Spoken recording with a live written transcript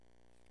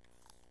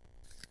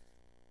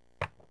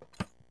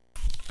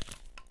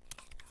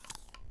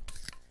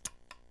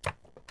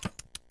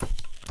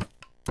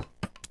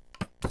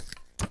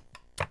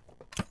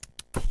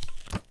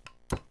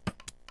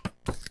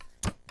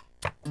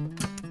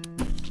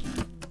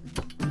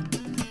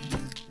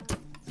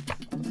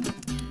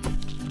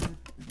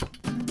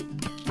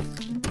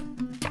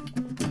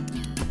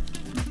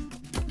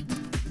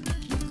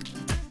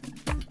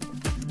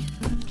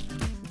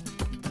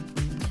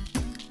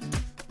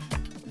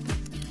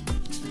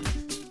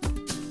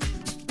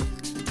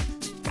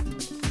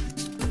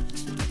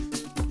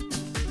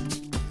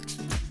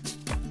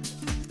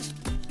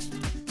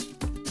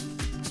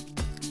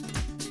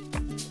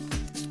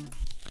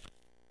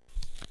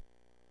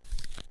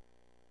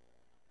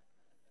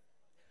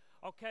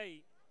Okay.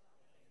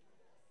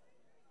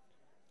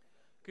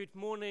 Good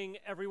morning,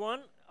 everyone.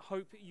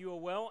 Hope you are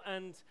well,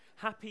 and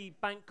happy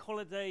Bank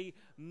Holiday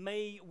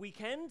May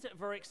weekend.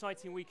 Very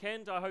exciting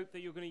weekend. I hope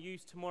that you're going to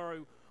use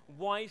tomorrow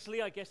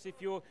wisely. I guess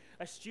if you're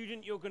a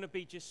student, you're going to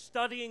be just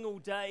studying all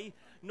day,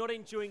 not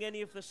enjoying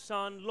any of the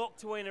sun,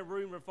 locked away in a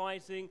room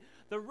revising.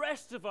 The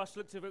rest of us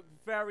look to look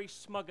very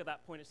smug at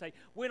that point and say,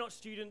 we're not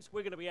students,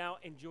 we're going to be out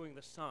enjoying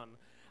the sun.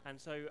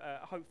 And so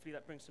hopefully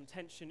that brings some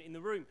tension in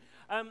the room.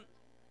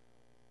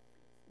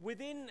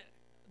 Within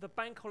the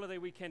bank holiday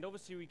weekend,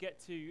 obviously we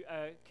get to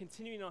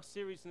continuing our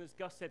series, and as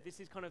Gus said, this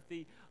is kind of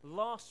the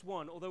last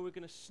one, although we're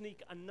going to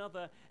sneak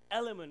another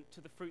element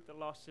to the Fruit That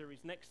Lasts series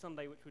next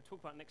Sunday, which we'll talk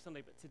about next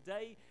Sunday. But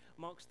today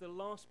marks the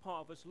last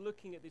part of us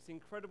looking at this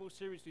incredible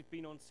series we've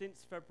been on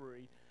since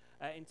February,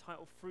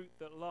 entitled Fruit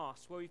That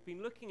Lasts, where we've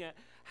been looking at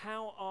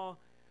how our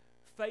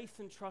faith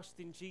and trust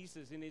in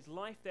Jesus, in his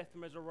life, death,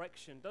 and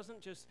resurrection, doesn't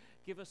just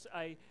give us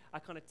a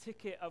kind of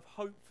ticket of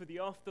hope for the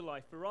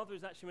afterlife, but rather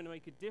is actually going to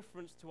make a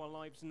difference to our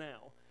lives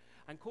now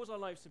and cause our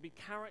lives to be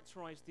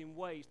characterized in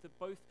ways that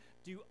both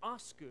do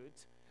us good,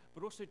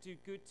 but also do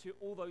good to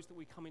all those that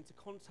we come into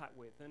contact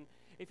with. And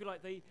if you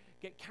like, they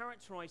get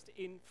characterized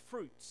in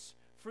fruits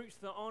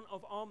that aren't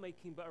of our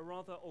making, but are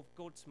rather of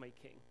God's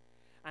making.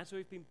 And so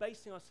we've been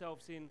basing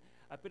ourselves in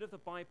a bit of the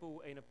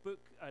Bible, in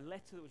a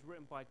letter that was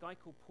written by a guy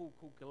called Paul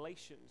called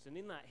Galatians. And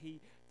in that he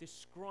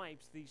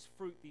describes these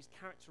fruit, these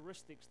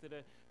characteristics that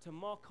are to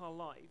mark our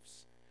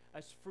lives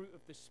as fruit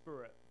of the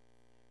Spirit,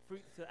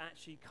 fruits that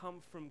actually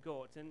come from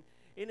God. And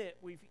in it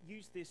we've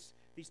used these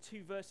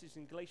two verses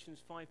in Galatians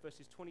 5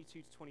 verses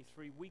 22 to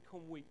 23 week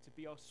on week to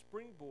be our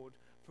springboard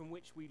from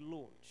which we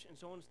launch. And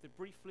so I wanted to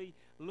briefly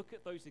look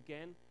at those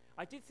again.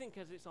 I did think,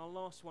 as it's our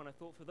last one, I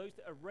thought for those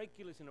that are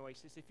regulars in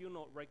Oasis, if you're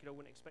not regular, I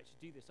wouldn't expect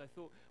you to do this, I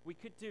thought we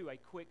could do a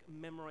quick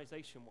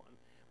memorization one.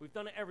 We've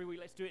done it every week,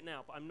 let's do it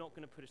now, but I'm not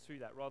going to put us through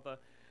that. Rather,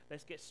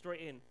 let's get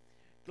straight in.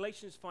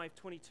 Galatians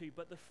 5:22,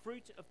 but the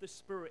fruit of the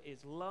Spirit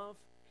is love,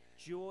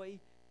 joy,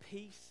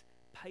 peace,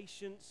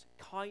 patience,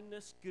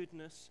 kindness,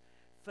 goodness,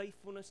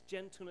 faithfulness,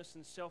 gentleness,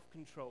 and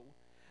self-control.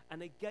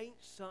 And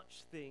against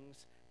such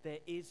things there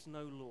is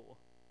no law.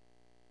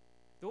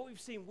 What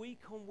we've seen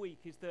week on week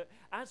is that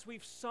as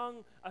we've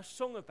sung a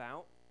song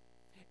about,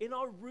 in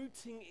our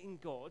rooting in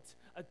God,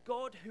 a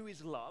God who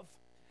is love,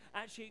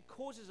 actually it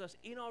causes us,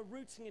 in our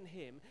rooting in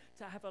him,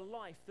 to have a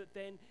life that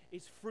then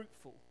is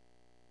fruitful,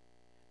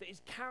 that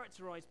is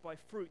characterized by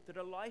fruit, that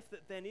a life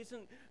that then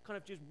isn't kind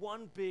of just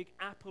one big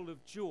apple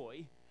of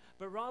joy,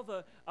 but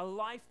rather a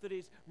life that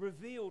is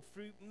revealed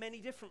through many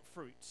different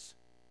fruits.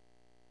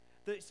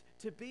 That's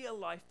to be a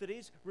life that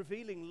is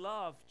revealing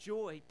love,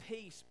 joy,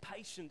 peace,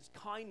 patience,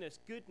 kindness,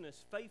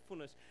 goodness,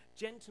 faithfulness,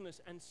 gentleness,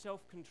 and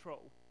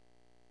self-control.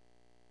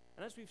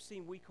 And as we've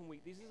seen week on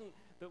week, this isn't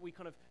that we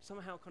kind of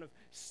somehow kind of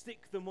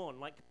stick them on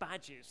like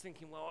badges,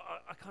 thinking, well,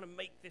 I kind of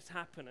make this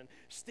happen and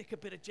stick a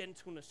bit of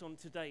gentleness on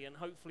today and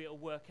hopefully it'll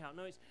work out.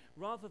 No, it's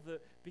rather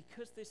that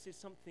because this is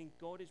something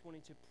God is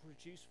wanting to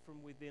produce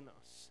from within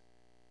us,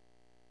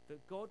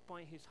 that God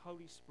by his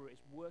Holy Spirit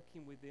is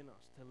working within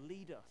us to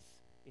lead us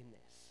in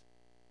this.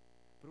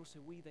 But also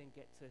we then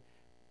get to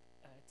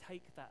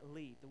take that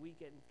lead, that we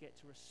get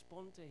to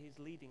respond to his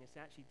leading and say,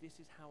 actually, this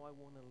is how I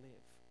want to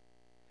live.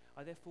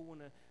 I therefore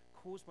want to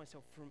cause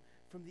myself from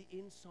the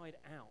inside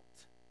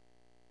out,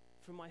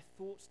 from my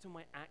thoughts to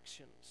my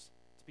actions,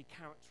 to be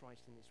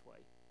characterized in this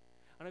way.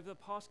 And over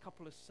the past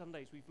couple of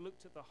Sundays, we've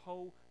looked at the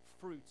whole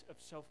fruit of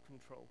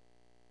self-control.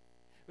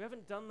 We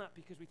haven't done that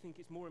because we think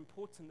it's more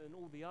important than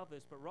all the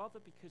others, but rather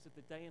because of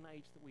the day and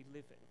age that we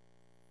live in.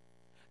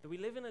 That we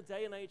live in a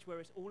day and age where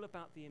it's all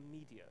about the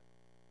immediate.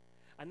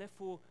 And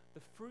therefore, the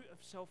fruit of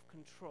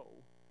self-control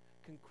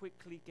can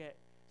quickly get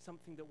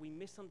something that we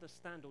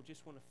misunderstand or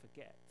just want to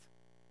forget.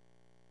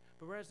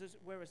 But whereas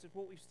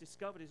what we've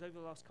discovered is over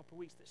the last couple of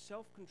weeks that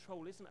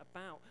self-control isn't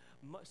about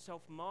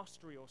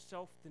self-mastery or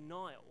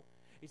self-denial.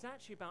 It's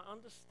actually about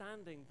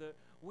understanding that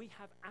we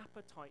have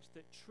appetites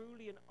that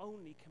truly and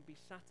only can be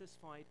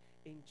satisfied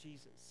in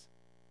Jesus.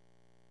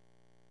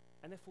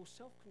 And therefore,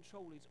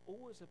 self-control is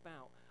always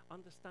about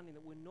understanding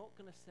that we're not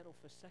going to settle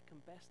for second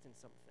best in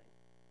something.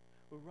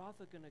 We're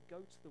rather going to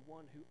go to the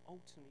one who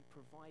ultimately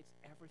provides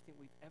everything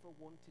we've ever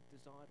wanted,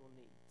 desired, or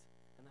need.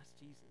 And that's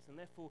Jesus. And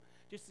therefore,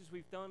 just as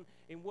we've done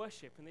in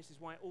worship, and this is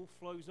why it all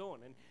flows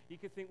on, and you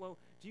could think, well,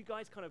 do you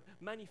guys kind of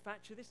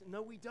manufacture this?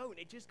 No, we don't.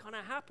 It just kind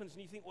of happens.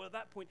 And you think, well, at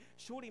that point,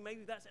 surely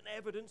maybe that's an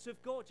evidence of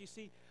God. You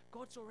see,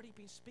 God's already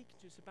been speaking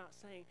to us about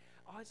saying,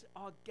 is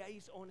our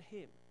gaze on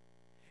him?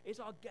 Is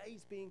our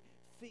gaze being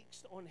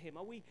fixed on him?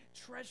 Are we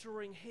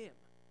treasuring him?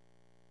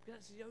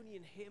 Because it's only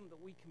in him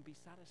that we can be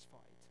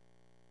satisfied.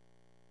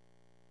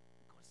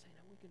 God's saying,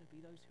 are we going to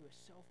be those who are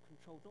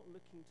self-controlled, not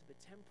looking to the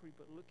temporary,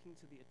 but looking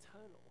to the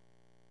eternal?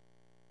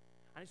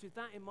 And it's with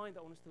that in mind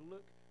that I want us to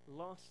look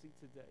lastly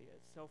today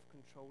at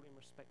self-control in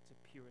respect to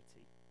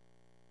purity.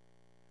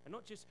 And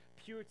not just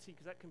purity,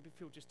 because that can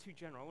feel just too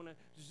general. I want to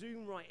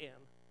zoom right in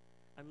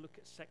and look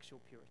at sexual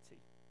purity.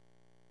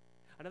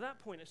 And at that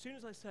point, as soon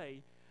as I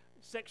say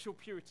sexual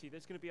purity,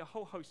 there's going to be a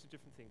whole host of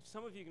different things.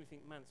 Some of you are going to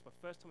think, man, it's my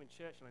first time in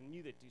church and I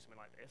knew they'd do something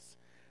like this.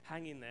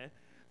 Hang in there.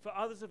 For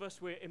others of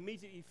us, we're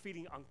immediately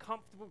feeling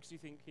uncomfortable because you're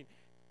thinking,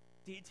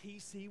 did he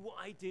see what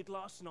I did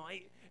last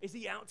night? Is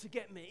he out to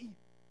get me?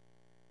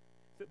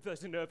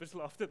 There's a nervous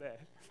laughter there.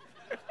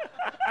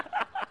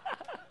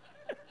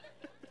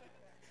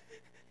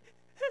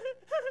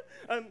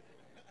 And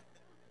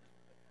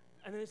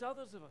there's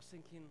others of us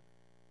thinking,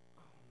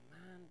 oh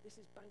man, this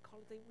is bank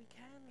holiday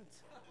weekend.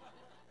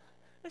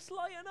 Let's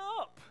lighten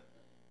up.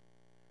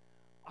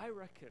 I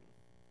reckon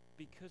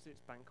because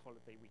it's bank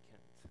holiday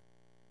weekend,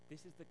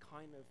 this is the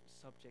kind of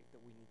subject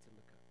that we need to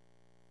look at.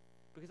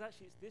 Because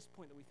actually it's this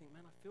point that we think,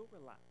 man, I feel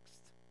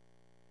relaxed.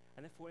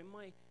 And therefore in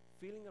my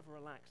feeling of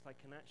relaxed, I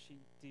can actually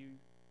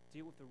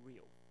deal with the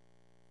real.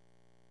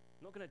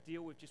 I'm not going to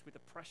deal with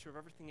the pressure of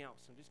everything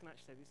else. I'm just going to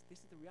actually say this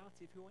is the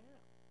reality of who I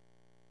am.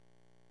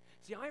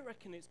 See, I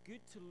reckon it's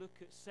good to look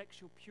at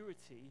sexual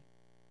purity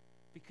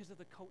because of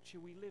the culture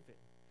we live in.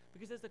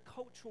 Because there's a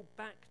cultural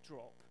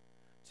backdrop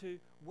to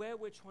where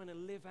we're trying to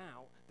live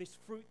out this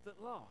fruit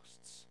that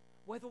lasts.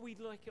 Whether we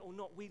like it or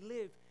not, we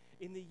live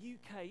in the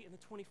UK in the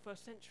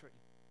 21st century.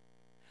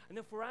 And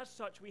therefore, as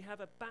such, we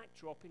have a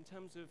backdrop in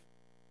terms of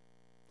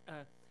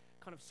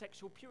kind of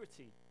sexual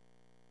purity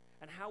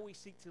and how we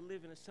seek to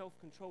live in a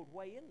self-controlled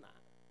way in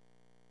that.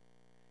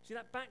 See,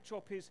 that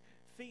backdrop is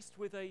feast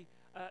with a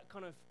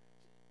kind of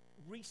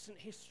recent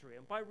history.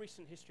 And by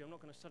recent history, I'm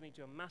not going to suddenly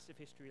do a massive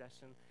history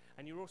lesson.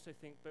 And you also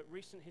think, but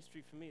recent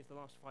history for me is the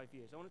last 5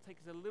 years. I want to take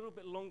us a little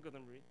bit longer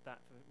than that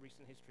for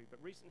recent history. But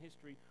recent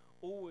history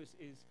always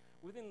is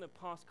within the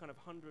past kind of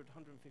 100,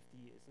 150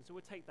 years. And so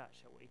we'll take that,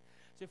 shall we?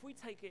 So if we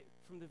take it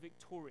from the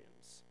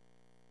Victorians,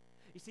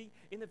 you see,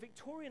 in the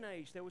Victorian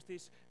age, there was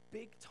this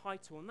big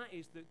title, and that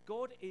is that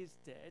God is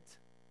dead,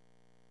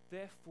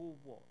 therefore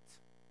what?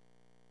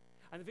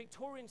 And the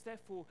Victorians,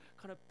 therefore,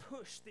 kind of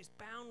pushed these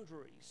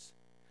boundaries,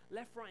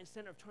 left, right, and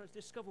center, of trying to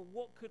discover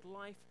what could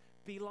life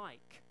be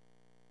like.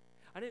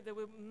 And there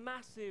were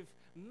massive,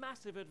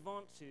 massive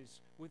advances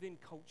within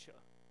culture.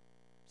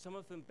 Some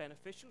of them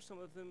beneficial, some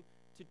of them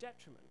to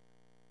detriment.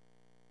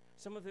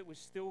 Some of it was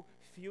still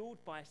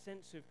fueled by a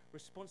sense of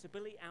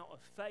responsibility out of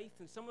faith,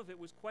 and some of it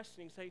was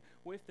questioning, say,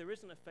 well, if there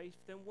isn't a faith,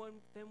 then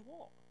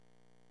what?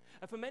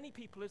 And for many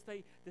people, as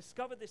they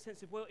discovered this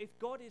sense of, well, if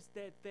God is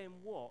dead, then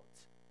what?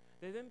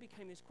 There then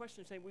became this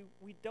question saying,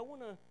 we don't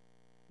want to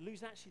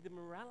lose actually the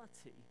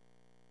morality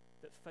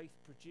that faith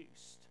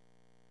produced,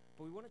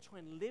 but we want to try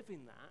and live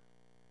in that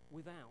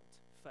without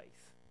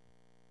faith,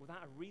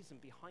 without a reason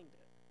behind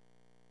it.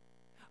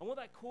 And what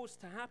that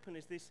caused to happen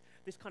is this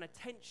kind of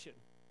tension,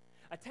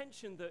 a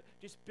tension that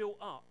just built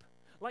up,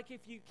 like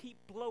if you keep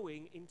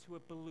blowing into a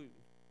balloon.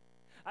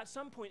 At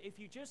some point, if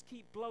you just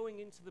keep blowing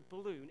into the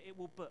balloon, it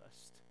will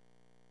burst.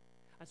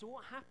 And so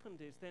what happened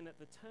is then at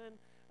the turn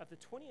of the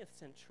 20th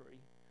century,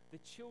 the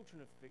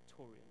children of the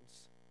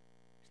Victorians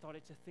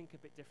started to think a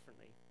bit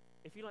differently.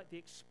 If you like, the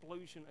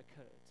explosion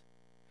occurred.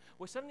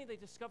 Where suddenly they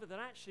discovered that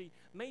actually,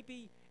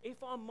 maybe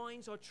if our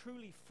minds are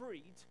truly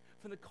freed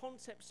from the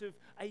concepts of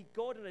a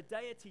God and a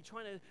deity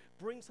trying to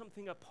bring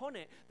something upon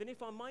it, then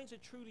if our minds are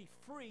truly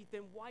freed,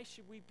 then why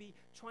should we be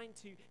trying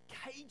to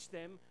cage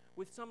them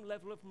with some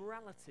level of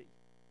morality?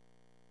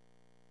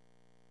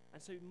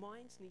 And so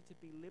minds need to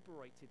be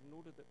liberated in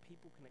order that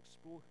people can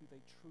explore who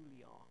they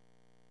truly are.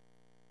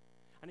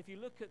 And if you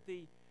look at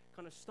the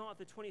kind of start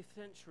of the 20th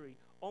century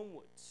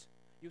onwards,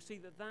 you'll see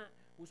that that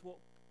was what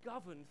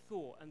governed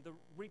thought and the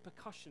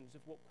repercussions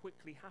of what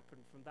quickly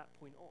happened from that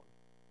point on.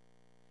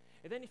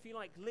 And then, if you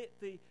like, lit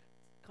the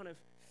kind of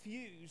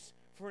fuse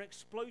for an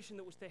explosion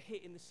that was to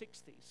hit in the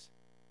 60s.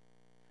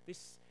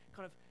 This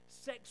kind of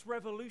sex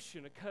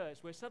revolution occurs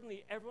where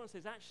suddenly everyone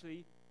says,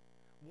 actually,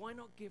 why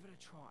not give it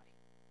a try?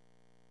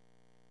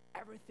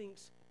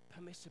 Everything's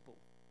permissible.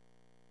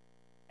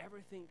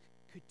 Everything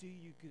could do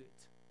you good.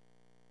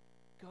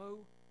 Go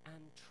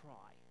and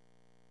try.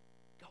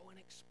 Go and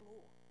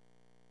explore.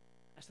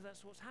 And so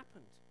that's what's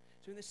happened.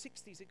 So in the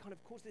 60s, it kind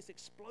of caused this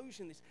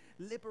explosion, this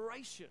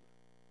liberation.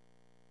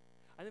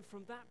 And then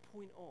from that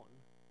point on,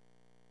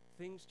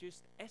 things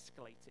just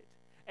escalated.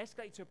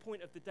 Escalated to a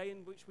point of the day in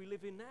which we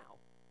live in now.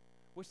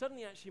 Where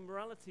suddenly actually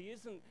morality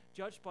isn't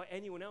judged by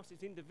anyone else,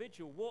 it's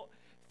individual. What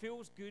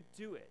feels good,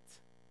 do it.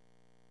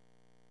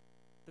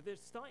 But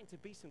there's starting to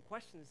be some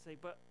questions to say,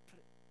 but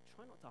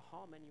try not to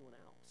harm anyone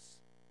else.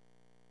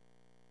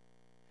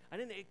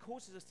 And then it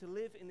causes us to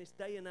live in this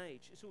day and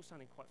age. It's all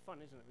sounding quite fun,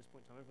 isn't it, at this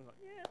point in time? Everyone's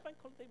like, yeah, bank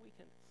holiday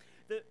weekend.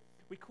 That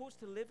we cause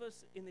to live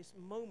us in this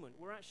moment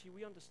where actually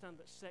we understand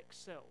that sex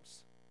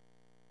sells.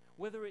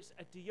 Whether it's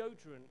a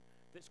deodorant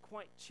that's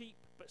quite cheap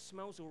but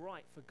smells all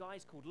right for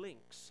guys called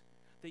Lynx,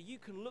 that you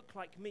can look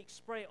like Meek,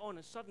 spray it on,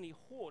 and suddenly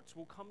hordes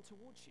will come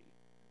towards you.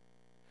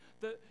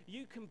 That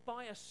you can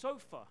buy a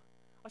sofa.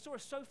 I saw a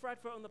sofa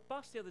advert on the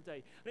bus the other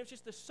day, and it was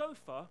just a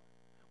sofa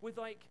with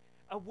like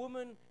a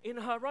woman in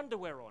her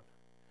underwear on.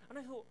 And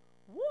I thought,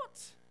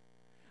 what?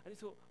 And I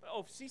thought,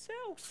 obviously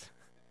sells.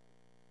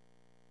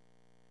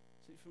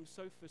 So from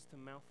sofas to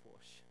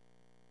mouthwash.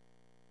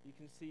 you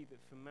can see that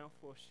for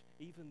mouthwash,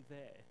 even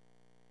there,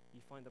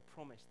 you find the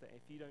promise that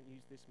if you don't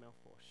use this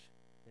mouthwash,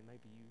 then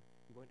maybe you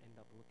won't end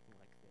up looking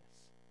like this.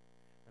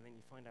 And then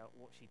you find out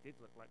what she did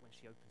look like when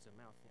she opens her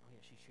mouth. Oh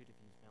yeah, she should have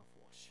used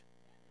mouthwash.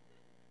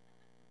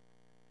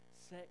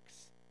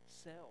 Sex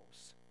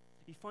sells.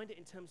 You find it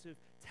in terms of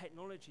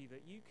technology,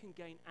 that you can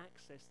gain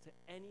access to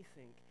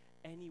anything,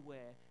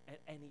 anywhere, at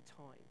any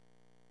time.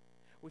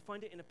 We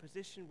find it in a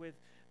position with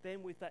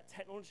that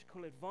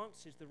technological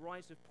advances, the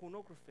rise of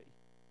pornography.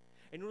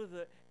 In order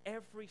that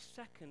every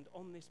second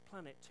on this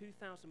planet,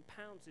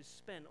 £2,000 is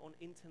spent on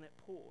internet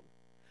porn.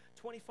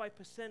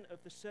 25%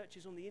 of the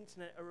searches on the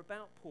internet are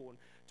about porn.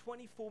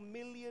 24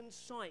 million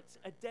sites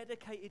are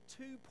dedicated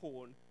to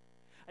porn.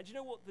 And do you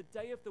know what the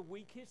day of the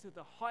week is with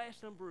the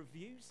highest number of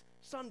views?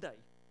 Sunday.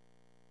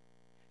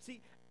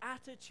 See,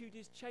 attitude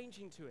is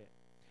changing to it.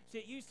 See,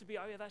 it used to be,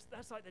 oh yeah,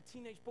 that's like the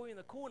teenage boy in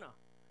the corner.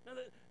 No,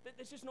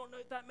 there's just not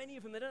that many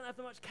of them. They don't have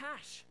that much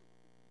cash.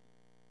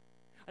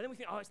 And then we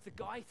think, oh, it's the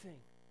guy thing.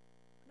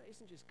 No, it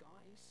isn't just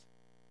guys.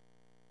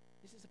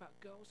 This is about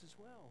girls as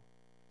well.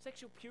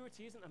 Sexual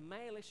purity isn't a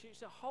male issue,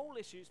 it's a whole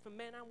issue. It's for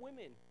men and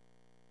women.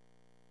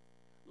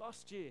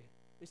 Last year,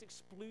 this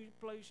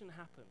explosion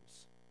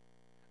happens.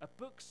 A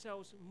book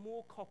sells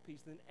more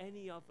copies than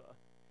any other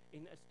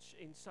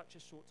in such a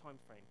short time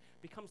frame.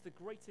 Becomes the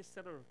greatest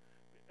seller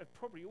of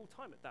probably all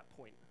time at that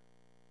point.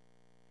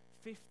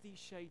 50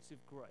 Shades of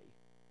Grey.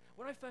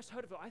 When I first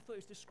heard of it, I thought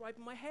it was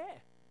describing my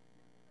hair.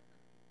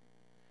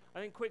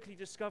 I then quickly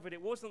discovered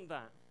it wasn't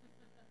that,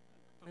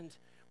 and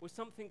was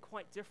something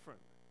quite different.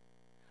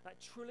 That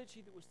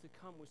trilogy that was to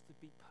come was to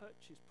be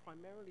purchased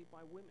primarily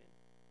by women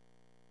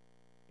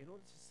in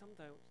order to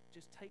somehow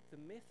just take the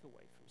myth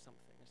away from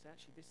something and say,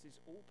 actually, this is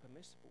all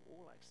permissible,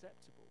 all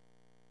acceptable.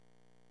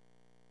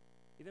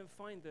 You then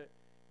find that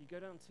you go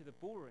down to the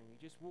ballroom, you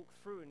just walk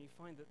through and you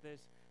find that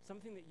there's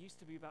something that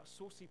used to be about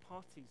saucy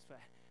parties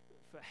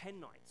for hen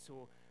nights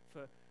or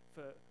for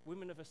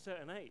women of a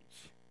certain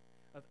age,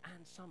 of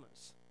Ann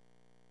Summers.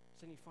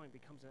 So then you find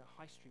becomes a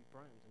high street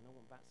brand and no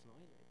one bats an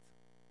eyelid.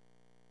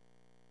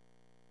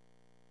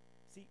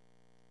 See,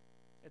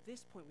 at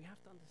this point we have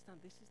to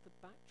understand this is the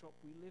backdrop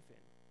we live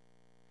in.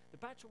 The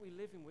backdrop we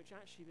live in, which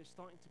actually there's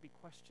starting to be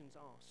questions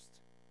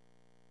asked.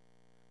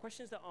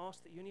 Questions that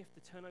ask that you only have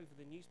to turn over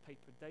the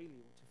newspaper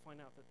daily to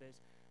find out that there's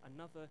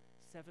another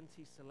 70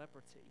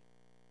 celebrity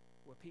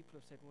where people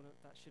have said, well, no,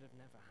 that should have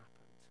never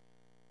happened.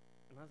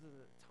 And others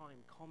at the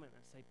time comment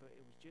and say, but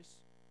it was just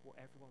what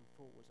everyone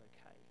thought was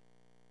okay.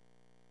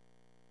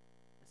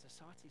 And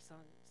Society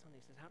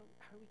Sunday says, how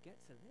do we get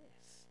to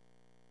this?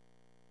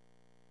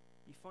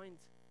 You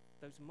find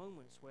those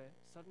moments where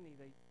suddenly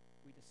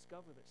we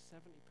discover that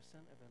 70%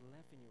 of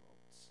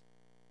 11-year-olds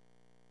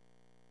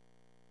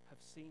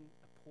have seen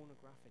a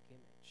pornographic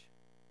image.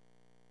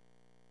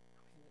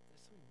 And we think that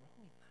there's something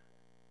wrong in that.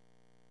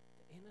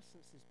 The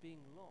innocence is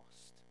being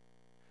lost.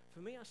 For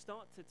me, I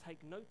start to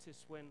take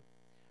notice when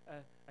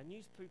a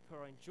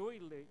newspaper I enjoy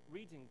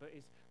reading but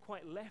is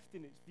quite left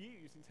in its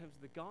views in terms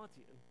of The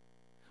Guardian.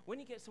 When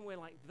you get somewhere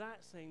like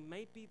that saying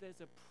maybe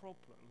there's a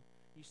problem,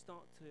 you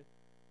start to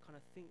kind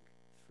of think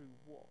through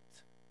what.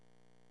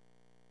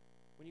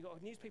 When you got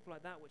a newspaper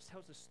like that which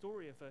tells a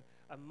story of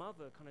a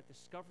mother kind of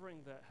discovering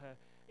that her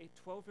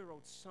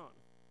 12-year-old son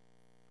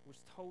was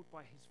told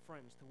by his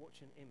friends to watch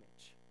an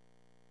image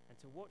and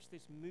to watch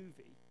this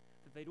movie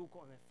that they'd all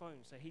got on their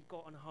phones. So he'd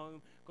gotten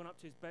home, gone up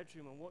to his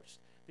bedroom and watched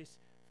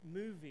this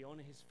movie on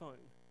his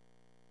phone.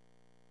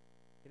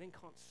 He then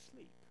can't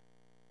sleep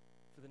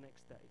for the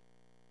next day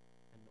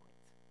and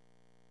night.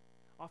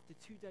 After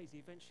 2 days, he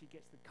eventually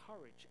gets the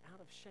courage,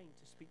 out of shame,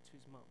 to speak to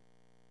his mum.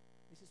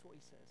 This is what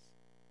he says.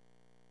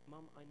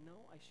 Mum, I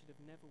know I should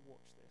have never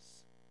watched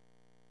this,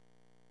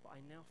 but I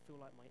now feel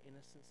like my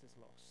innocence is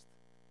lost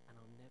and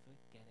I'll never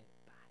get it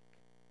back.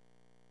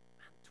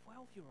 Man,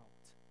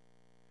 12-year-old.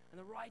 And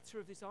the writer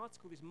of this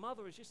article, this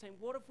mother, is just saying,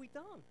 what have we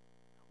done?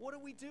 What are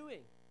we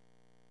doing?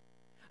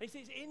 And he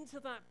says, into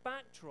that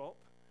backdrop,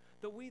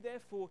 that we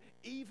therefore,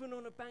 even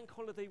on a bank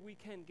holiday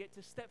weekend, get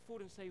to step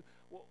forward and say,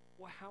 well,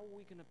 how are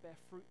we going to bear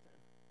fruit then?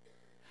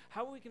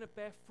 How are we going to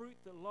bear fruit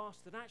that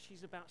lasts, that actually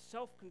is about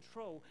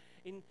self-control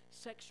in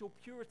sexual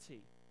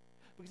purity?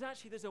 Because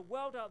actually there's a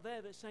world out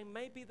there that's saying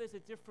maybe there's a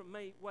different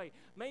way.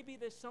 Maybe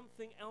there's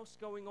something else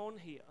going on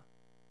here.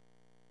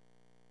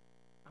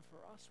 And for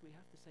us, we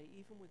have to say,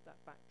 even with that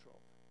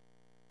backdrop,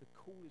 the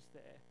call is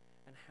there,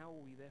 and how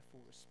will we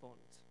therefore respond?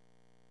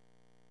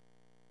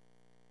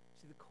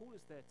 See, the call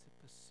is there to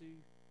pursue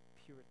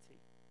purity.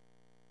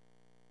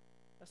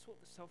 That's what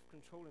the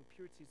self-control and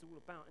purity is all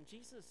about. And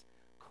Jesus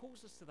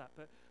calls us to that,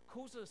 but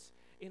calls us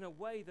in a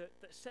way that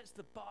sets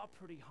the bar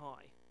pretty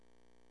high.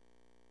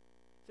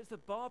 Sets the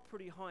bar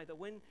pretty high that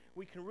when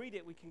we can read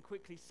it, we can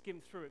quickly skim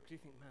through it because you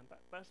think, man,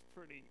 that's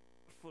pretty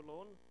full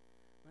on.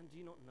 Man, do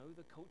you not know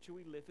the culture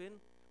we live in?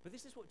 But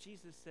this is what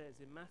Jesus says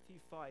in Matthew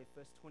 5,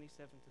 verse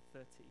 27 to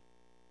 30.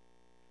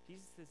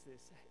 Jesus says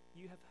this,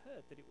 you have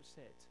heard that it was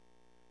said,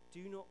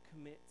 do not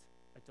commit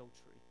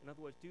adultery. In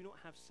other words, do not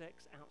have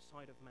sex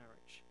outside of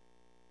marriage.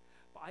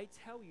 But I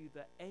tell you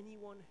that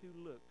anyone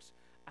who looks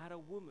at a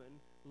woman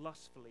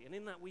lustfully, and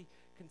in that we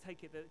can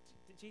take it that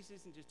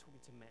Jesus isn't just talking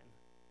to men,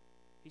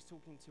 he's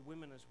talking to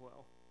women as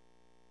well.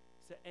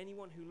 So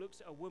anyone who looks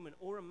at a woman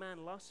or a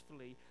man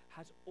lustfully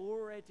has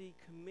already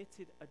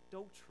committed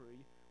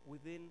adultery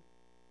within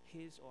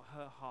his or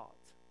her heart.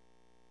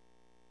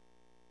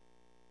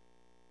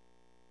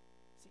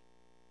 See,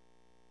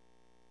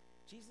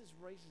 Jesus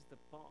raises the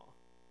bar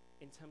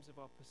in terms of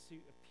our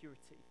pursuit of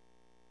purity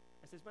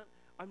and says, man,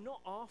 I'm not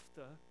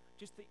after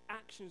just the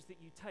actions that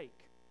you take.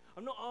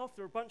 I'm not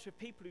after a bunch of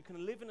people who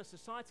can live in a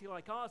society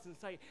like ours and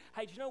say,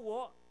 hey, do you know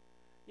what?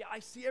 Yeah, I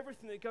see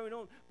everything that's going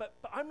on, but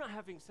I'm not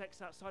having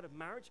sex outside of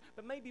marriage,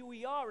 but maybe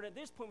we are. And at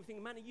this point, we're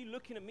thinking, man, are you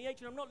looking at me,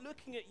 Adrian? I'm not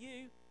looking at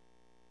you.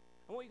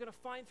 And what you're going to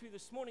find through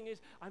this morning is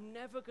I'm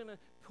never going to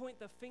point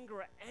the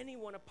finger at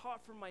anyone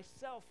apart from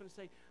myself and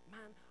say,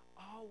 man,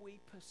 are we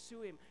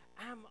pursuing?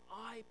 Am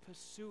I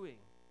pursuing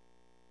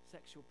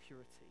sexual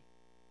purity?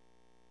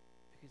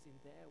 Because in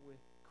there, we're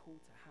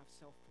called to have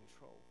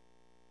self-control.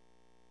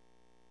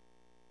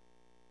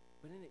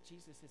 But in it,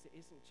 Jesus says it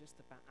isn't just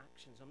about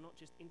actions. I'm not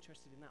just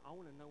interested in that. I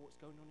want to know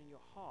what's going on in your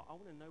heart. I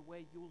want to know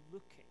where you're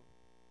looking.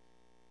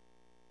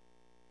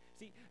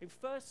 See, in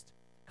first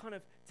kind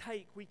of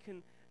take, we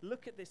can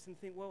look at this and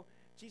think, well,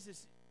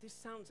 Jesus, this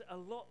sounds a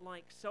lot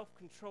like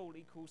self-control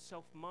equals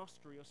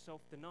self-mastery or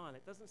self-denial.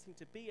 It doesn't seem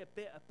to be a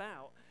bit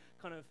about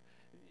kind of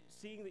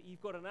seeing that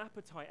you've got an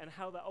appetite and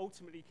how that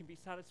ultimately can be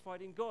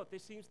satisfied in God.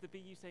 This seems to be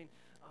you saying,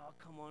 oh,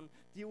 come on,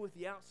 deal with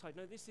the outside.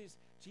 No, this is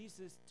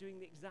Jesus doing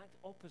the exact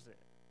opposite.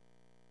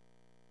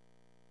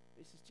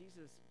 This is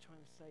Jesus trying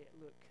to say,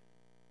 look,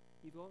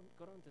 you've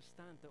got to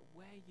understand that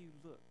where you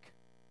look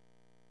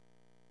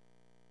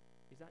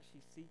is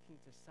actually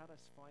seeking to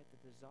satisfy the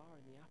desire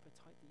and the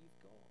appetite that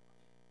you've got.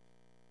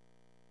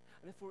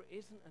 And therefore, it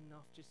isn't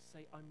enough just to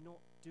say, I'm not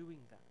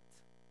doing that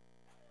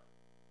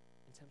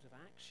in terms of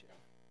action.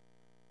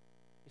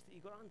 It's that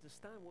you've got to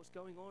understand what's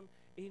going on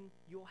in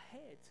your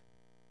head.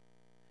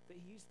 That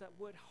he used that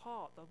word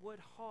heart. The word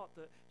heart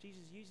that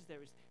Jesus uses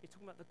there is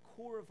talking about the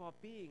core of our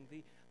being,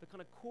 the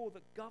kind of core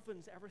that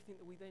governs everything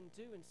that we then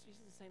do. And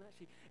Jesus is saying,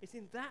 actually, it's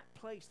in that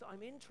place that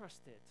I'm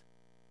interested.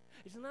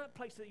 It's in that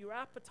place that your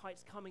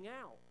appetite's coming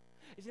out.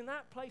 It's in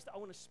that place that I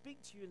want to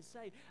speak to you and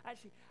say,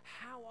 actually,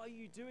 how are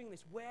you doing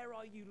this? Where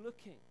are you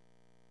looking?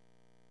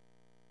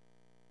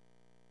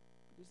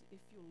 Because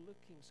if you're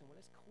looking somewhere,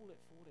 let's call it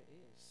for what it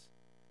is,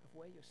 of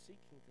where you're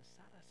seeking to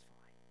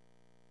satisfy.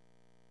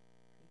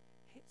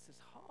 Hits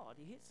us hard.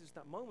 He hits us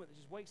that moment that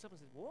just wakes up and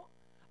says, what?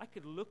 I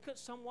could look at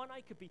someone,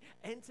 I could be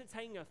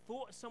entertaining a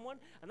thought of someone,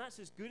 and that's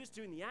as good as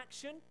doing the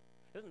action.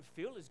 It doesn't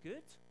feel as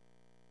good.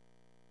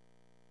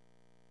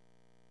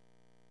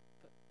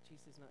 But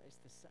Jesus says, no,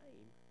 it's the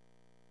same.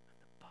 And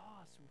the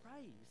bar's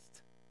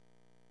raised.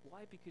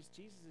 Why? Because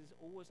Jesus is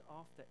always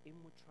after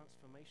inward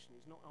transformation.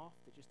 He's not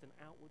after just an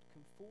outward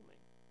conforming.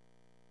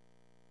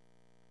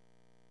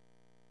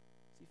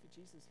 See, for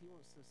Jesus, he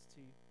wants us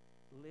to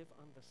live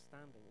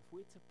understanding. If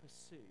we're to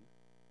pursue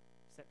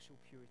sexual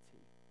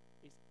purity,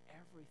 it's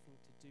everything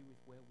to do with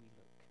where we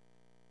look.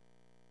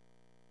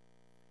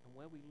 And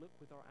where we look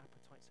with our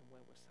appetites and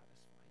where we're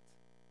satisfied.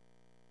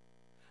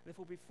 And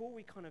therefore, before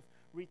we kind of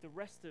read the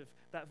rest of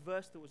that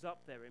verse that was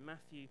up there in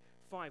Matthew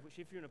 5, which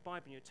if you're in a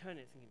Bible and you're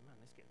turning it thinking, man,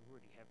 this gets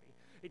really heavy.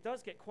 It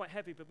does get quite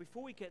heavy, but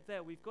before we get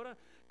there, we've got to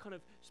kind of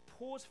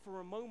pause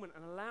for a moment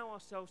and allow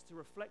ourselves to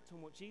reflect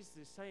on what Jesus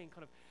is saying,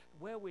 kind of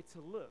where we're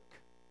to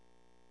look.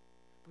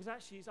 Because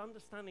actually, it's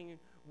understanding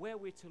where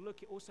we're to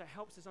look. It also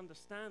helps us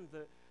understand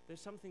that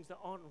there's some things that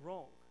aren't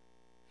wrong.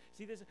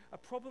 See, there's a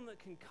problem that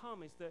can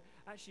come is that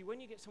actually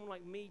when you get someone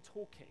like me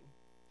talking,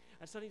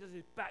 and suddenly there's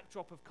this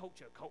backdrop of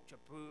culture,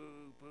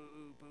 boo,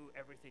 boo, boo,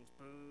 everything's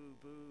boo,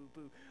 boo,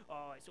 boo.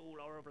 Oh, it's all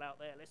horrible out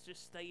there. Let's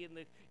just stay in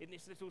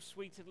this little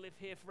suite and live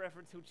here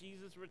forever until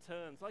Jesus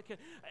returns. Like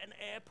an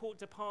airport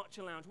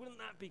departure lounge. Wouldn't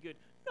that be good?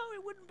 No,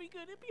 it wouldn't be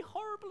good. It'd be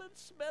horrible and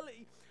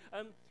smelly.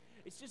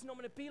 It's just not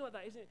going to be like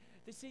that, is it?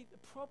 See, the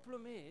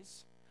problem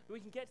is that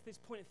we can get to this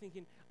point of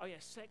thinking, oh yeah,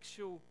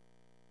 sexual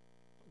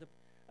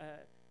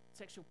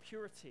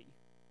purity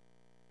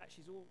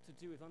actually is all to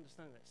do with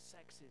understanding that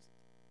sex is,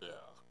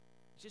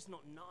 it's just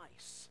not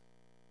nice.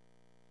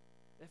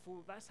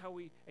 Therefore, that's how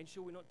we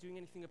ensure we're not doing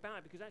anything about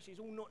it, because actually it's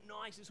all not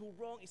nice, it's all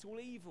wrong, it's all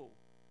evil.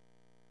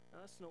 Now,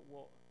 that's not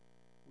what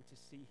we're to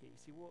see here.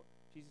 See, what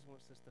Jesus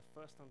wants us to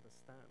first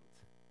understand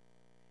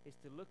is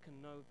to look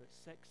and know that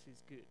sex is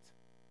good.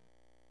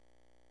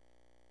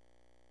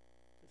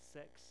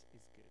 Sex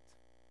is good.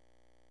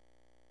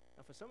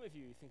 Now, for some of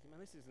you, you're thinking,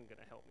 man, this isn't going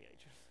to help me,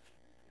 Adrian.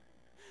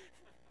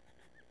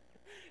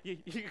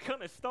 You're kind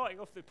of starting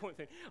off the point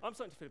saying, I'm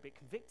starting to feel a bit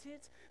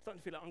convicted,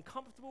 starting to feel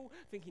uncomfortable,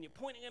 thinking you're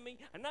pointing at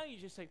me, and now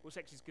you just say, well,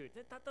 sex is good.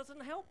 That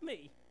doesn't help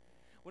me.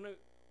 Well, no,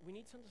 we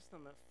need to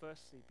understand that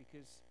firstly,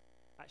 because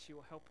actually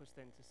it will help us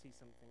then to see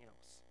something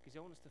else. Because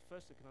I want us to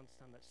first look and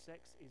understand that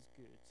sex is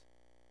good.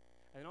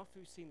 And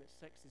after we've seen that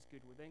sex is good,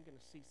 we're then going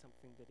to see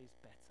something that is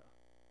better.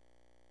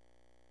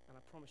 And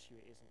I promise you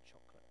it isn't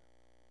chocolate.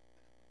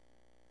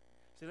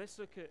 So let's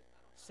look at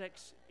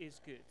sex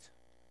is good.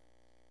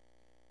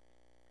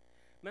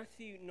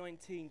 Matthew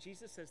 19,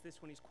 Jesus says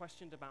this when he's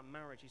questioned about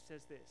marriage. He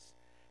says this,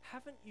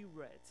 "Haven't you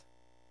read,"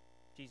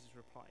 Jesus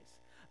replies,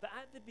 "that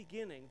at the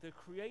beginning the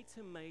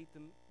Creator made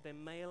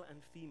them male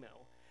and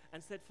female,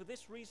 and said, for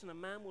this reason a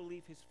man will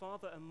leave his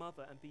father and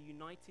mother and be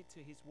united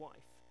to his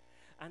wife,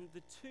 and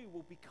the two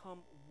will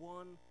become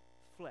one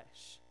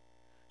flesh.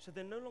 So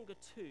they're no longer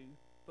two,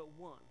 but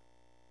one."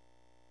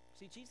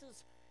 See,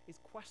 Jesus is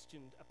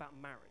questioned about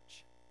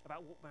marriage,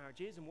 about what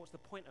marriage is and what's the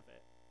point of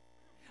it.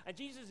 And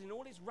Jesus, in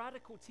all his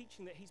radical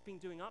teaching that he's been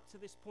doing up to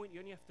this point, you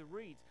only have to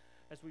read,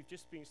 as we've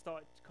just been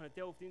started kind of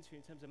delved into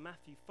in terms of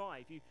Matthew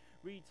 5. You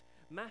read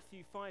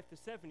Matthew 5 to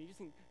 7, you just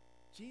think,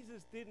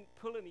 Jesus didn't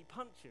pull any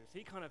punches.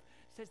 He kind of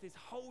says this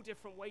whole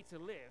different way to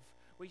live,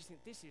 where you just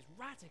think, this is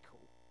radical.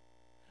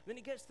 Then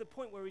he gets to the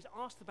point where he's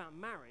asked about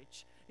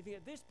marriage. You think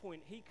at this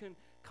point he can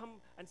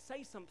come and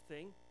say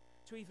something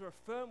to either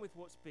affirm with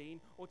what's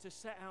been or to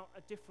set out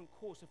a different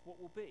course of what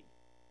will be.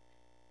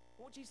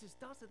 What Jesus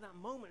does at that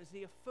moment is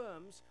he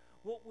affirms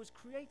what was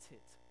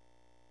created.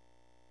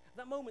 At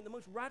that moment, the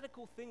most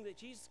radical thing that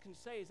Jesus can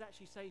say is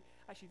actually say,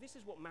 this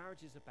is what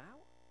marriage is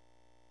about.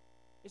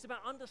 It's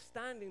about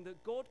understanding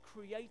that God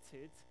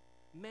created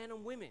men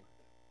and women.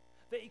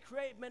 That he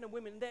created men and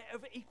women, and they're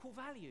of equal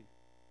value.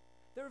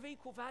 They're of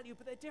equal value,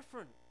 but they're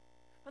different.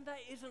 And that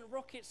isn't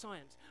rocket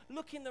science.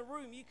 Look in the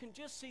room, you can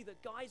just see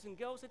that guys and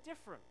girls are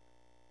different.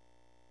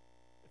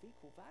 Of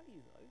equal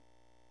value, though.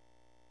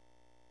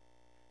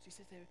 So he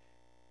says they're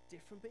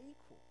different but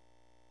equal.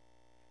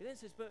 He then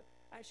says, but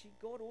actually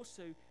God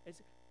also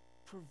has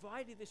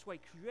provided this way,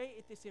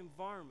 created this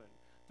environment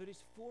that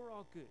is for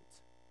our good.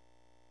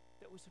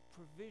 That was a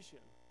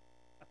provision,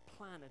 a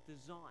plan, a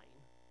design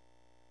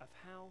of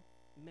how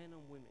men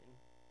and women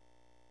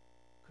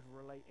could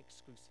relate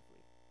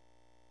exclusively.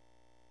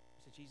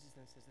 So Jesus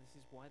then says this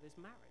is why there's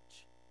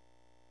marriage.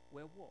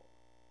 Where what?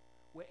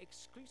 Where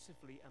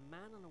exclusively a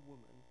man and a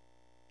woman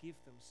give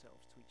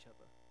themselves to each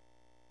other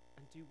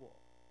and do what?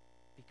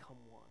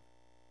 Become one.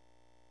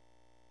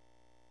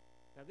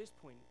 Now at this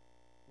point,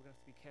 we're going to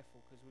have to be careful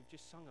because we've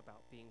just sung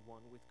about being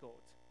one with God.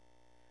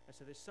 And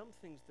so there's some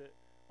things that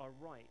are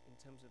right in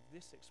terms of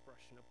this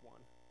expression of one,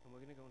 and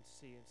we're going to go on to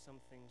see some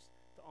things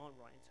that aren't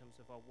right in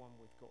terms of our one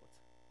with God.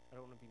 I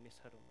don't want to be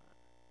misheard on that.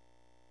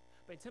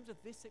 But in terms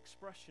of this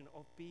expression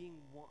of being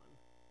one,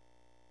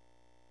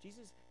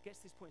 Jesus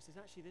gets this point, says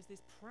actually there's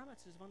these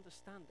parameters of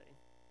understanding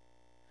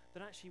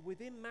that actually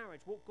within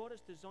marriage, what God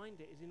has designed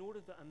it is in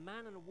order that a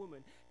man and a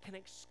woman can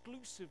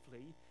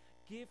exclusively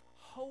give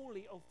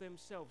wholly of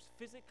themselves,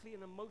 physically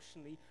and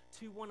emotionally,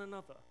 to one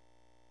another,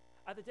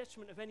 at the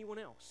detriment of anyone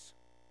else.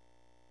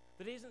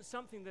 That it isn't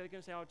something that they're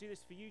going to say, I'll do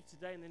this for you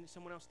today and then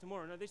someone else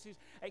tomorrow. No, this is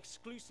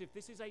exclusive.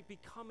 This is a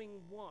becoming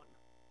one,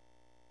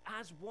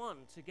 as one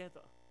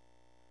together.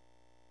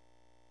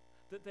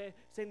 That they're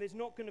saying there's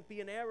not going to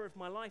be an area of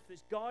my life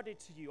that's guarded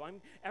to you.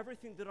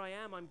 Everything that I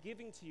am, I'm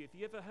giving to you. If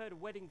you ever heard a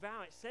wedding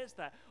vow, it says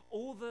that.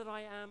 All that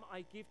I am,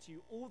 I give to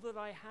you. All that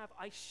I have,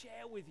 I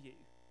share with you.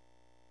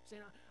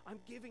 Saying, I'm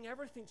giving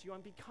everything to you.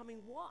 I'm becoming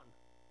one.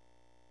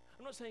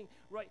 I'm not saying,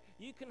 right,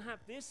 you can have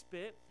this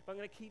bit, but I'm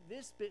going to keep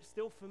this bit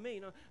still for me.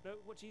 No,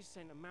 what Jesus is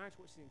saying, a marriage,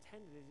 what's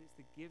intended is it's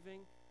the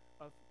giving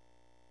of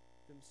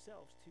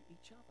themselves to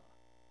each other.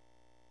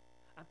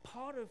 And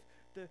part of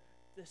the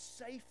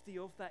safety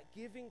of that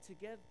giving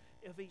together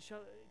of each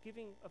other,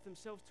 giving of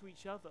themselves to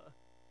each other,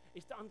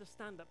 is to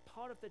understand that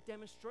part of the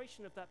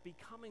demonstration of that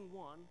becoming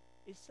one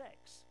is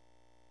sex.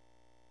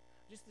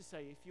 Just to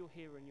say, if you're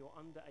here and you're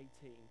under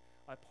 18,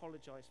 I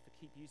apologize for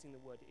keep using the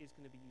word. It is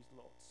going to be used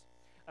lots.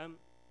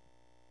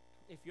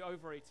 If you're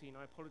over 18,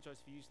 I apologize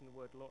for using the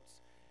word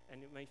lots, and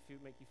it may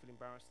make you feel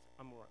embarrassed.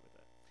 I'm all right with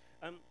it.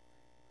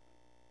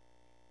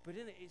 But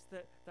in it is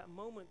that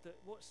moment that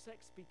what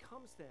sex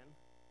becomes then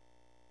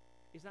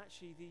is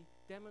actually the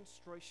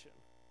demonstration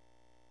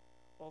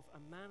of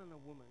a man and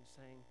a woman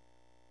saying,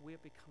 we're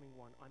becoming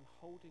one. I'm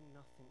holding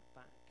nothing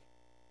back.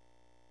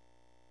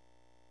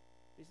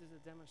 This is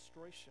a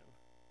demonstration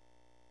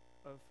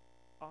of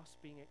us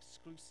being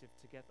exclusive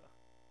together.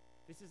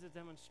 This is a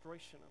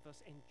demonstration of us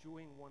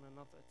enjoying one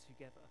another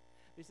together.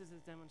 This is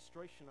a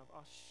demonstration of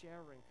us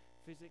sharing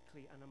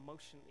physically and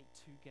emotionally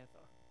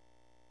together.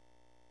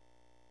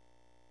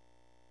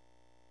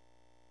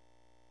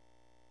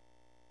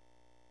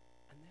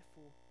 And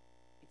therefore,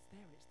 it's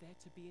there, and it's there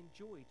to be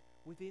enjoyed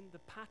within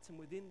the pattern,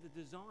 within the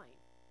design.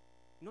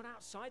 Not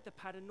outside the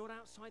pattern, not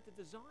outside the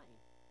design.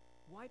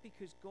 Why?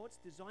 Because God's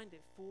designed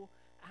it for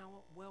our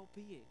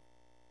well-being.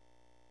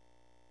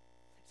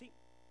 See,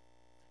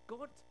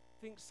 God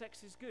thinks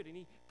sex is good, and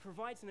he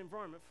provides an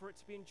environment for it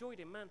to be enjoyed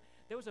in. Man,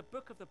 there was a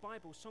book of the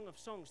Bible, Song of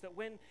Songs, that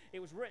when it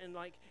was written,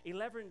 like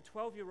 11,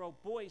 12-year-old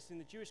boys in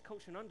the Jewish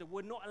culture and under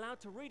were not allowed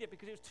to read it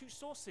because it was too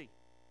saucy.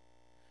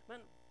 Man,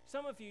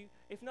 some of you,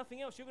 if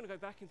nothing else, you're going to go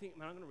back and think,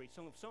 man, I'm going to read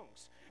Song of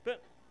Songs.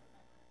 But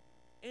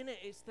in it,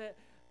 it's that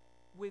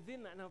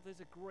within that, now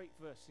there's a great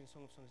verse in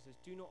Song of Songs that says,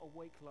 do not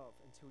awake love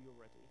until you're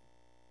ready.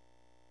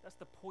 That's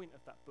the point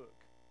of that book.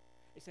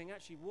 It's saying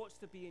actually what's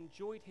to be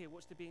enjoyed here,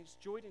 what's to be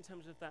enjoyed in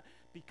terms of that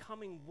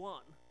becoming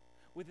one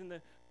within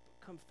the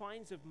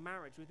confines of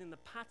marriage, within the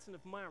pattern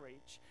of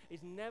marriage,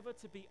 is never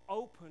to be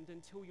opened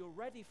until you're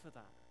ready for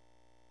that.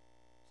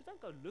 So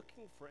don't go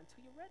looking for it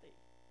until you're ready.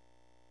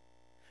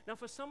 Now,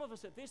 for some of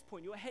us at this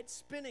point, your head's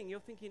spinning. You're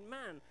thinking,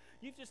 man,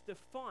 you've just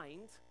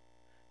defined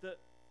that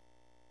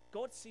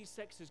God sees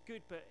sex as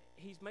good, but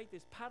he's made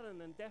this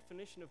pattern and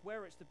definition of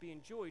where it's to be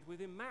enjoyed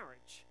within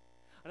marriage.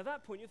 And at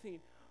that point, you're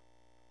thinking,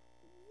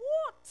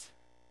 what?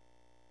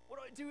 What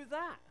do I do with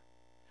that?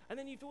 And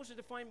then you've also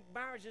defined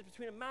marriages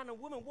between a man and a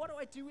woman. What do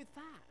I do with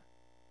that?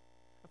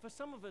 And for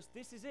some of us,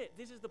 this is it.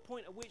 This is the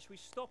point at which we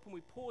stop and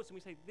we pause and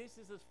we say, this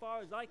is as far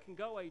as I can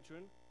go,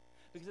 Adrian.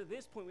 Because at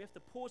this point, we have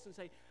to pause and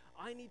say,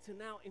 I need to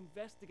now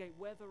investigate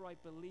whether I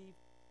believe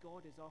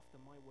God is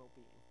after my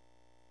well-being.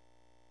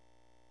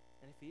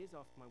 And if he is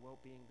after my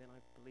well-being, then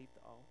I believe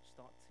that I'll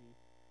start to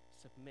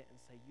submit and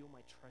say, you're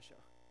my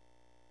treasure.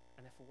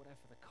 And therefore,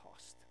 whatever the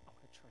cost, I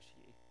want to treasure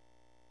you.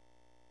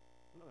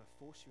 I'm not going to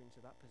force you into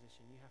that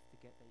position. You have to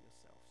get there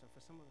yourself. So for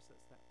some of us,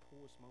 that's that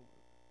pause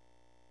moment.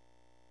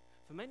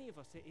 For many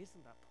of us, it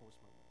isn't that pause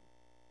moment.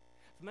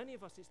 For many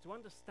of us, it's to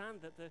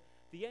understand that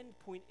the end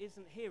point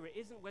isn't here. It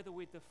isn't whether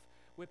we're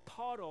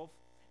part of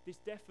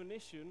this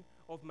definition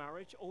of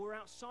marriage or we're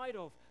outside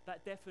of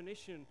that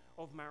definition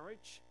of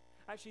marriage.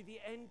 Actually, the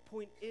end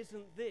point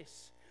isn't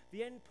this.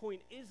 The end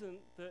point isn't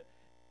that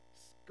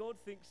God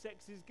thinks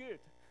sex is good.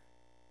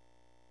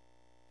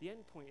 The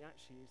end point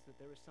actually is that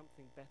there is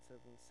something better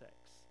than sex.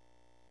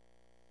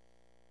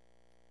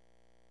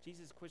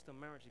 Jesus' quiz on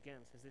marriage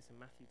again says this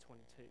in Matthew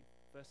 22,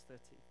 verse 30.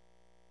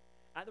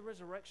 At the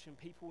resurrection,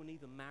 people will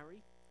neither marry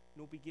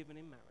nor be given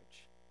in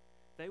marriage.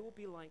 They will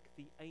be like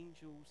the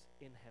angels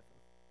in heaven.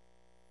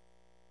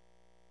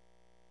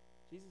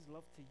 Jesus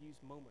loved to use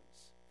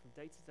moments from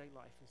day-to-day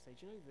life and say,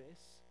 do you know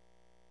this?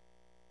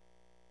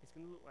 It's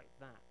going to look like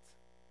that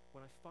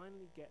when I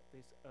finally get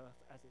this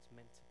earth as it's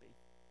meant to be.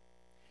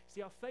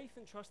 See, our faith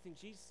and trust in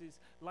Jesus'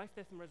 life,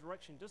 death, and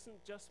resurrection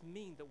doesn't just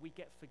mean that we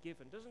get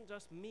forgiven, doesn't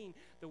just mean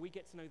that we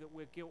get to know that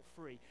we're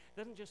guilt-free,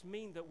 doesn't just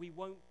mean that we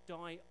won't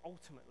die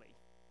ultimately.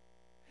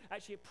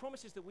 Actually, it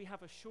promises that we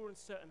have a sure and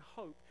certain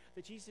hope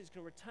that Jesus is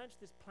going to return to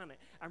this planet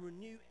and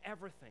renew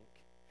everything.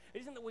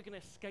 It isn't that we're going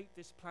to escape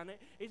this planet.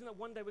 It isn't that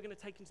one day we're going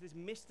to take into this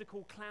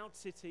mystical cloud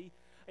city.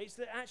 It's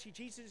that actually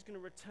Jesus is going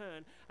to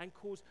return and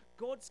cause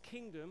God's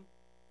kingdom,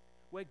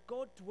 where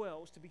God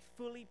dwells, to be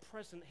fully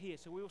present here.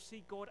 So we will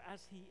see God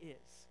as he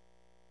is.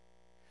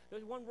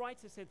 There's one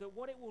writer said that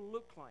what it will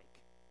look like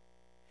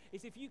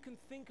is if you can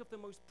think of the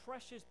most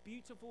precious,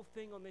 beautiful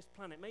thing on this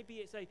planet. Maybe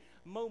it's a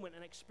moment,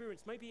 an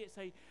experience. Maybe it's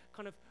a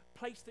kind of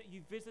place that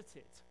you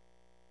visited.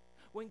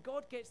 When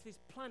God gets this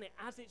planet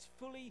as it's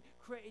fully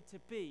created to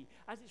be,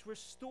 as it's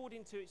restored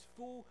into its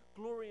full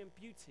glory and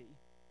beauty,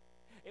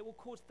 it will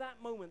cause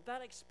that moment,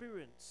 that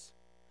experience,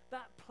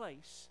 that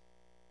place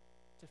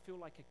to feel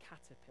like a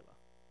caterpillar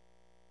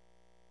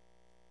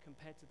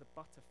compared to the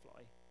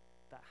butterfly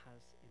that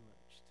has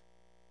emerged.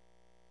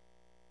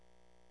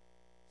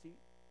 See,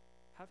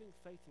 having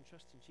faith and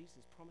trust in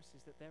Jesus promises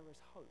that there is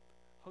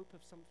hope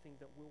of something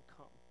that will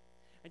come.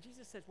 And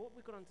Jesus says what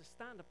we've got to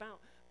understand about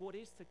what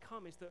is to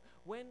come is that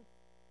when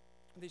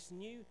this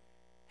new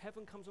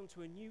heaven comes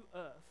onto a new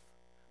earth,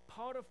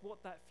 part of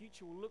what that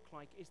future will look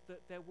like is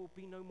that there will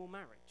be no more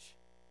marriage.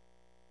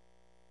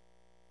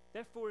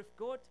 Therefore, if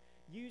God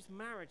used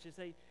marriage as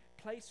a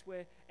place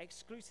where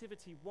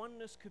exclusivity,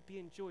 oneness could be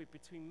enjoyed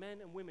between men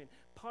and women,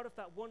 part of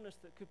that oneness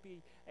that could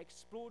be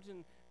explored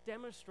and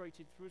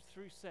demonstrated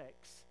through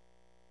sex,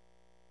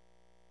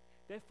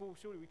 therefore,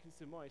 surely we can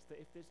surmise that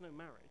if there's no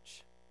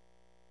marriage,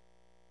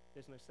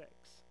 there's no sex.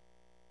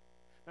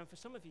 And for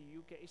some of you,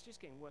 it's just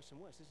getting worse and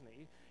worse, isn't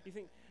it? You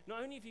think,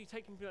 not only have you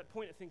taken to that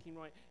point of thinking,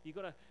 right, you've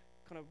got to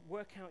kind of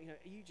work out,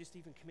 are you just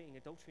even committing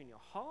adultery in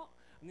your heart?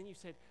 And then you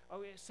said,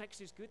 oh, yeah,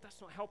 sex is good,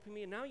 that's not helping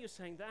me. And now you're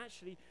saying that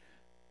actually,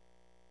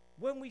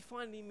 when we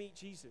finally meet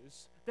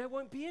Jesus, there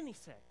won't be any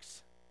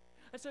sex.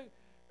 And so,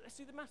 let's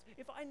do the math.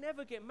 If I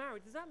never get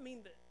married, does that mean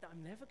that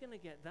I'm never going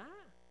to get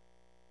that?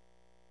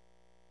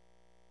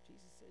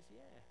 Jesus says,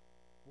 yeah.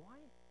 Why?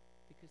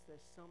 Because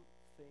there's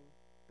something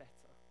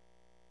better.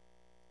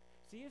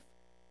 See, if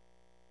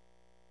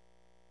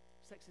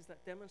sex is that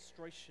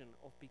demonstration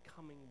of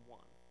becoming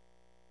one,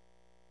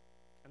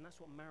 and that's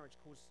what marriage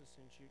causes us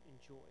to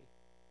enjoy,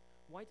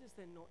 why does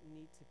there not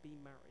need to be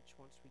marriage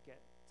once we get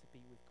to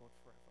be with God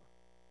forever?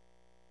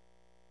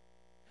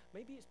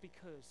 Maybe it's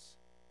because,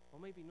 or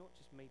maybe not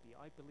just maybe,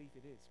 I believe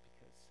it is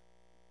because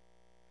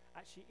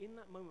actually in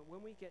that moment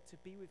when we get to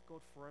be with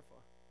God forever,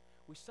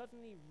 we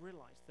suddenly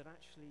realize that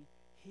actually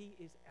he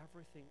is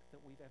everything that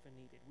we've ever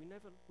needed.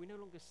 We no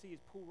longer see, as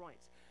Paul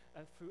writes,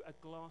 through a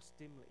glass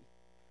dimly.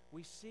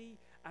 We see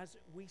as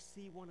we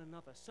see one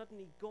another.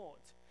 Suddenly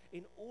God,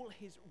 in all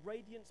his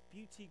radiance,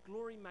 beauty,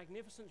 glory,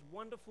 magnificence,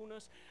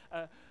 wonderfulness,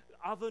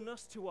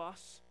 otherness to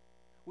us,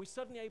 we're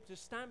suddenly able to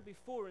stand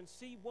before and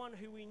see one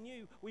who we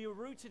knew we were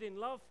rooted in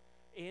love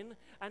in,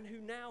 and who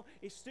now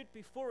is stood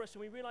before us,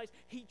 and we realize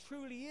he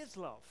truly is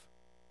love.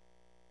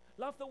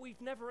 Love that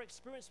we've never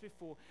experienced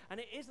before. And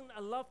it isn't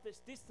a love that's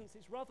distant,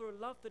 it's rather a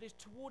love that is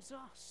towards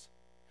us.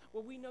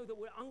 where we know that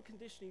we're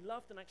unconditionally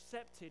loved and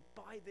accepted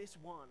by this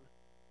one.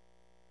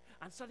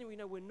 And suddenly we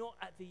know we're not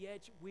at the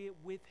edge, we're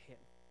with him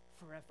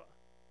forever.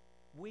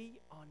 We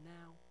are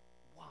now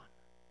one.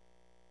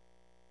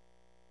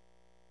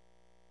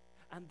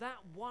 And that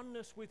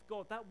oneness with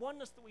God, that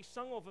oneness that we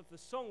sung of the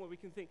song where we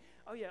can think,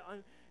 oh yeah,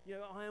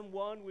 I am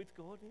one with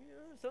God.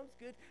 Yeah, sounds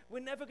good. We're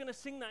never going to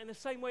sing that in the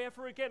same way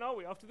ever again, are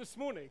we, after this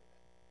morning?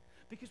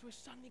 Because we're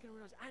suddenly going to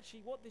realize,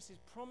 actually, what this is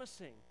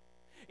promising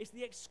is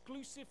the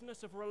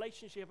exclusiveness of a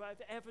relationship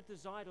I've ever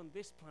desired on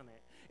this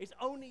planet. It's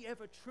only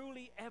ever,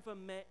 truly ever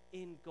met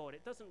in God.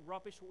 It doesn't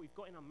rubbish what we've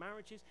got in our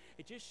marriages.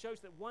 It just shows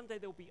that one day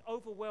they'll be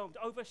overwhelmed,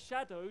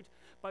 overshadowed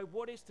by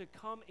what is to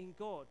come in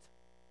God.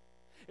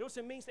 It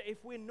also means that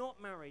if we're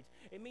not married,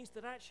 it means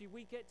that actually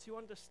we get to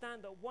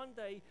understand that one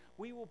day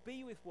we will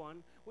be with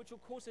one, which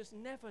will cause us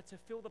never to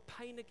feel the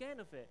pain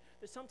again of it.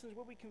 That sometimes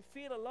where we can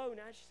feel alone,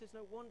 it actually says,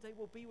 no, one day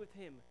we'll be with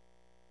him.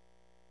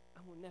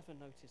 And we'll never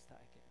notice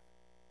that again.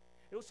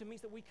 It also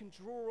means that we can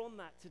draw on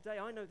that today.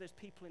 I know there's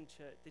people in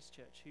this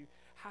church who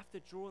have to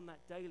draw on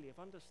that daily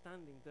of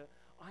understanding that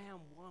I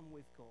am one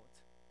with God.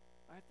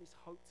 I have this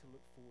hope to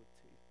look forward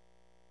to.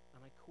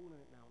 And I call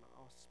on it now and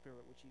I ask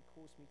Spirit, would you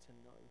cause me to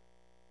know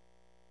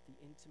the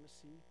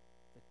intimacy,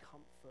 the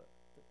comfort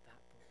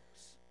that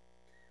brings.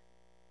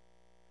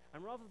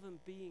 And rather than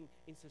being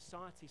in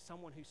society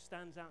someone who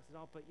stands out and says,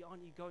 oh, but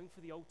aren't you going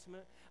for the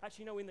ultimate?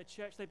 Actually, no, in the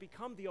church they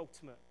become the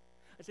ultimate.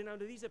 And say, no,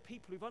 these are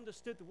people who've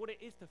understood what it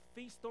is to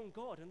feast on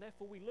God, and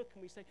therefore we look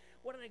and we say,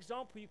 what an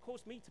example you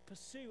caused me to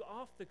pursue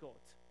after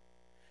God.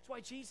 That's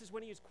why Jesus,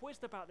 when he was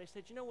quizzed about this,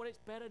 said, you know what, it's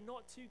better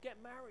not to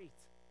get married.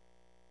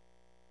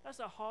 That's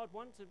a hard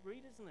one to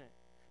read, isn't it?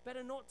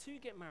 Better not to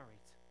get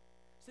married,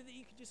 so that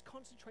you can just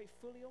concentrate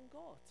fully on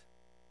God.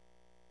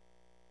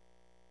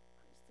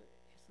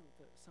 Isn't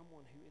that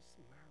someone who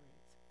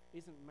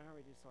isn't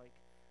married is like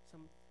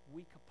some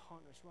weaker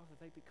partner. It's rather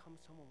they become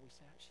someone we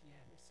say, actually,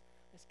 yeah,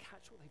 let's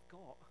catch what they've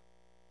got.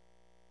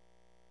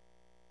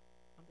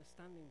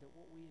 Understanding that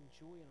what we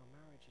enjoy in our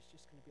marriage is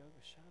just going to be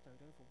overshadowed,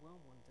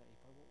 overwhelmed one day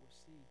by what we'll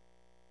see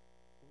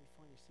when we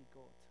finally see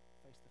God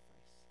face to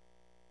face.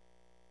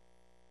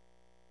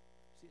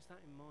 See, it's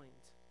that in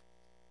mind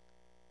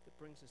that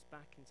brings us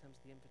back in terms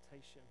of the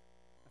invitation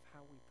of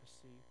how we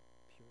pursue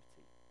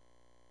purity.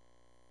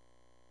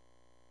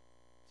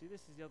 See,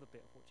 this is the other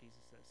bit of what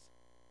Jesus says.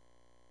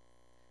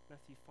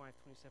 Matthew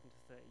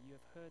 5:27-30. You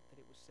have heard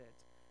that it was said,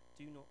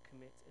 do not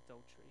commit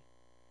adultery.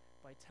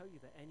 But I tell you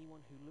that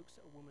anyone who looks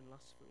at a woman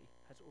lustfully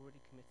has already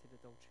committed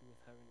adultery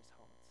with her in his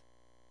heart.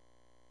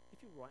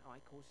 If your right eye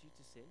causes you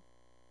to sin,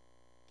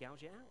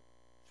 gouge it out.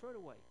 Throw it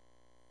away.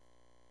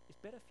 It's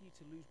better for you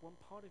to lose one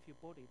part of your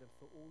body than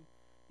for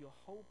your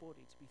whole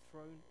body to be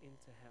thrown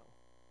into hell.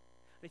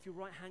 And if your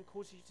right hand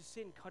causes you to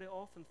sin, cut it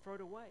off and throw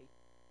it away.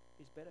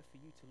 It's better for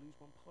you to lose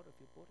one part of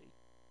your body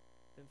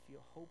than for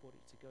your whole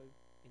body to go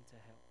into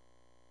hell.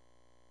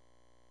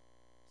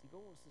 See,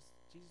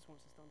 Jesus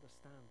wants us to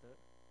understand that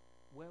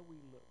where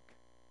we look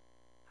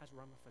has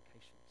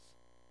ramifications.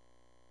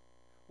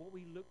 What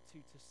we look to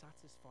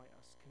satisfy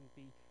us can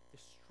be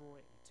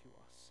destroying to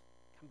us,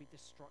 can be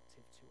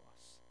destructive to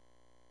us.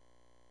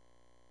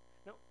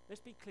 Now,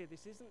 let's be clear,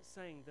 this isn't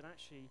saying that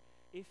actually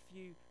if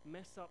you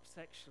mess up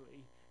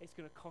sexually, it's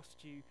going to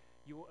cost you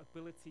your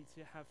ability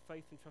to have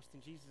faith and trust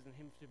in Jesus and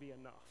him to be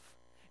enough.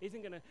 It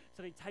isn't going to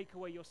suddenly take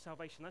away your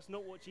salvation. That's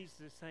not what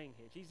Jesus is saying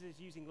here. Jesus is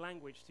using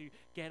language to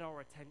get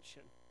our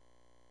attention.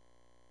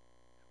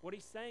 What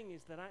he's saying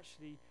is that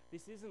actually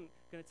this isn't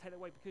going to take that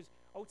away, because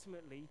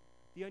ultimately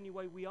the only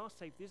way we are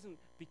saved isn't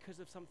because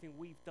of something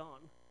we've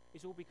done.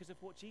 It's all because of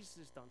what Jesus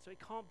has done. So it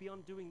can't be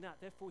undoing that.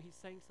 Therefore, he's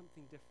saying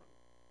something different.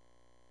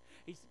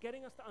 He's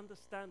getting us to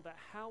understand that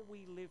how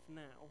we live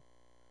now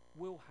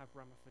will have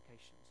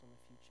ramifications on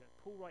the future.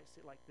 Paul writes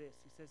it like this.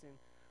 He says in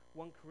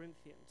 1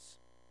 Corinthians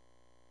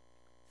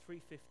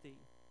 3:15,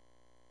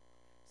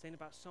 saying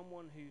about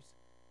someone who's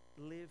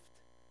lived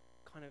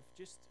kind of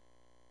just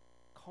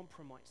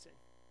compromising.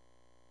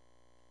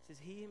 He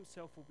says he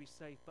himself will be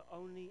saved, but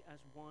only as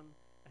one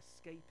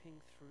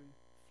escaping through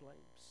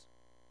flames.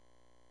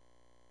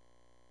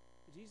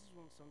 But Jesus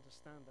wants to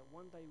understand that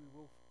one day we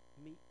will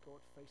meet God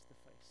face to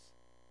face.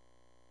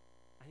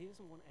 And he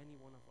doesn't want any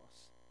one of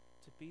us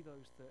to be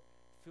those that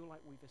feel like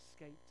we've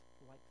escaped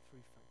like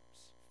through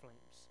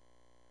flames.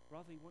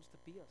 Rather, he wants to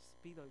be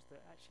those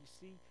that actually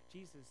see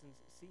Jesus and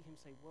see him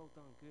say, well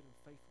done, good and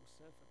faithful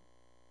servant.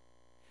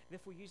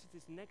 Therefore, he uses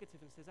this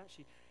negative and says,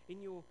 actually, in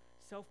your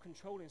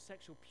self-control and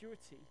sexual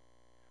purity,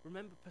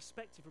 remember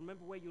perspective,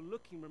 remember where you're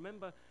looking,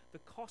 remember the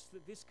cost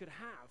that this could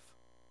have.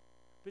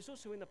 But it's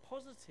also in the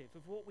positive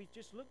of what we've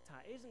just looked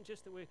at. It isn't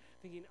just that we're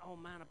thinking, oh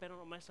man, I better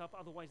not mess up,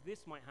 otherwise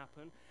this might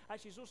happen.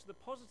 Actually, it's also the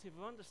positive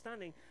of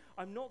understanding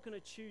I'm not going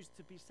to choose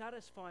to be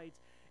satisfied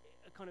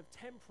kind of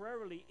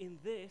temporarily in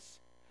this,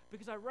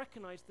 because I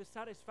recognize the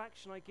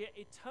satisfaction I get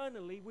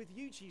eternally with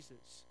you,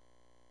 Jesus.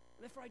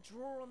 And therefore, I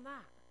draw on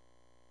that.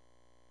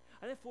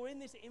 And therefore, in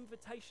this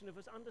invitation of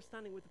us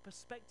understanding with the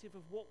perspective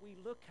of what we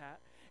look at,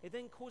 it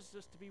then causes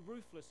us to be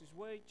ruthless. Is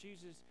where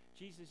Jesus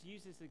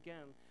uses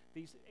again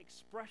these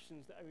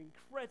expressions that are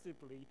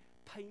incredibly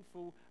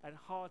painful and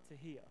hard to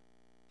hear,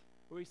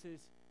 where he says,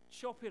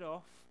 chop it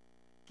off,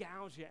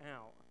 gouge it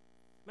out.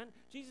 Man,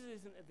 Jesus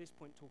isn't at this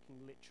point talking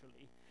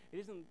literally. It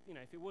isn't,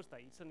 if it was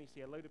that, you'd suddenly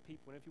see a load of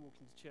people whenever you walk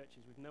into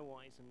churches with no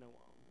eyes and no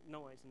arms.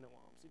 No eyes and no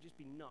arms. It'd just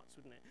be nuts,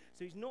 wouldn't it?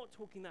 So he's not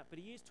talking that, but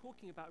he is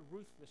talking about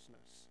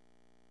ruthlessness.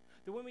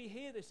 That when we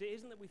hear this, it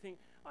isn't that we think,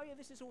 oh yeah,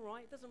 this is all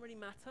right, it doesn't really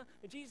matter.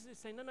 And Jesus is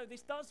saying, no,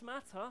 this does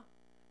matter.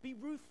 Be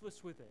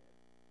ruthless with it.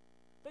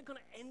 Don't kind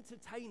of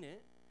entertain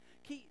it.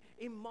 Keep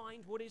in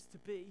mind what is to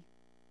be,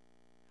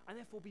 and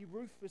therefore be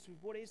ruthless with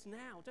what is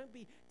now. Don't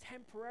be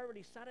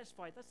temporarily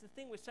satisfied. That's the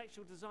thing with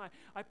sexual desire.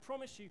 I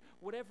promise you,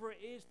 whatever it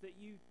is that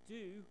you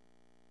do,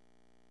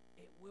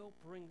 it will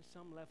bring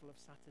some level of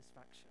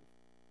satisfaction,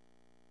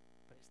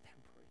 but it's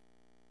temporary.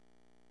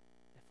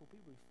 Therefore, be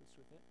ruthless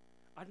with it.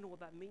 I don't know what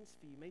that means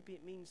for you. Maybe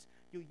it means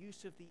your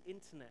use of the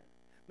internet.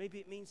 Maybe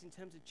it means in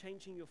terms of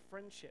changing your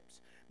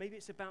friendships. Maybe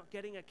it's about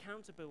getting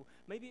accountable.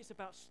 Maybe it's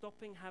about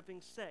stopping having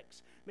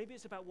sex. Maybe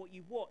it's about what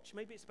you watch.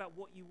 Maybe it's about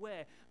what you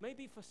wear.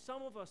 Maybe for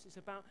some of us, it's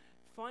about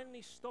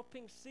finally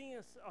stopping seeing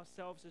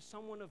ourselves as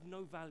someone of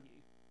no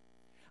value,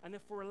 and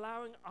therefore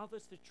allowing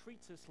others to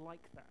treat us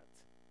like that,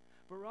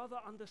 but rather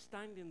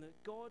understanding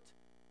that God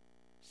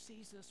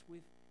sees us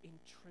with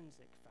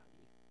intrinsic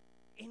value,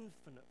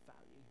 infinite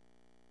value,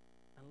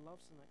 and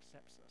loves and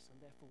accepts us, and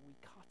therefore we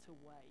cut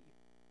away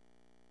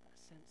that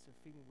sense of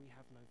feeling we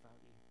have no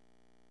value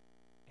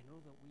in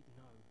order that we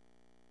know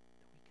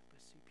that we can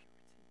pursue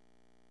purity.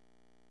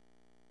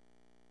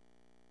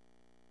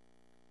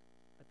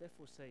 I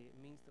therefore say it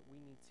means that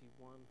we need to,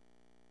 one,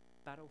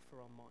 battle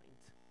for our mind.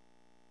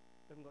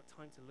 We haven't got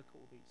time to look at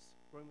all these.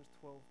 Romans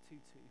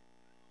 12:2-2.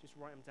 Just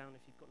write them down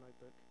if you've got a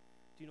notebook.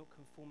 Do not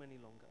conform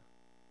any longer.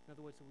 In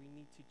other words, we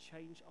need to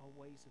change our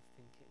ways of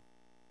thinking.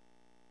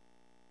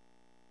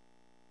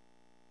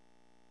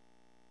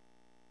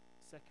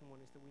 Second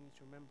one is that we need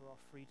to remember our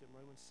freedom.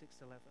 Romans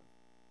 6:11.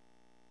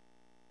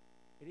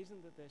 It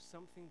isn't that there's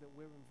something that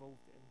we're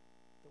involved in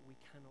that we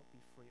cannot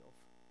be free of.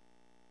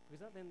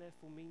 Because that then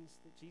therefore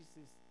means that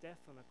Jesus'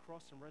 death on a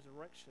cross and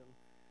resurrection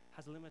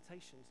has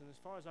limitations, and as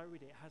far as I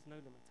read it, it has no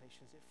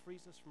limitations. It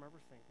frees us from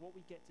everything. What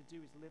we get to do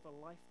is live a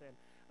life then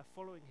of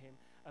following him,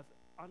 of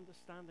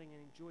understanding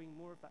and enjoying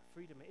more of that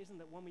freedom. It isn't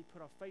that when we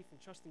put our faith and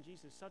trust in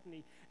Jesus,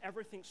 suddenly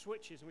everything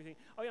switches and we think,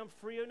 oh yeah, I'm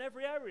free in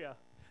every area.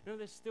 No,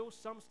 there's still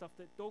some stuff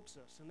that dogs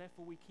us, and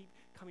therefore we keep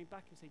coming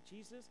back and say,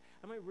 Jesus,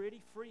 am I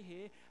really free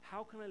here?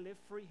 How can I live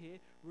free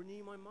here?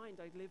 Renew my mind.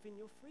 I live in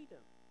your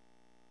freedom.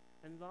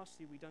 And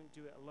lastly, we don't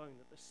do it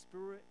alone, that the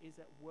Spirit is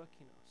at work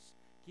in us,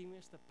 giving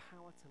us the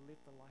power to live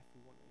the life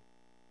we want to.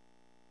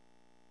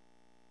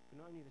 But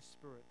not only the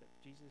Spirit, that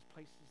Jesus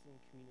places us in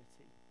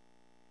community,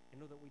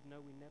 in order that we know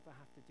we never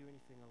have to do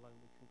anything alone.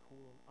 We can call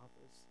on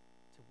others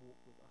to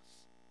walk with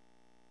us.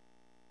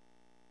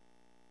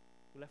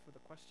 We're left with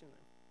a question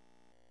then.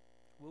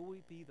 Will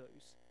we be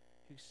those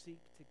who seek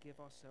to give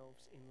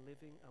ourselves in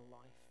living a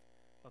life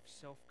of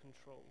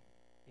self-control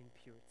in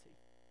purity?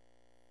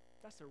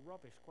 That's a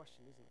rubbish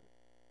question, isn't it?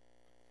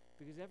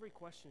 Because every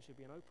question should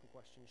be an open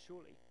question,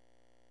 surely.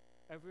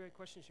 Every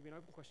question should be an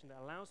open question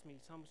that allows me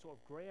some sort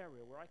of grey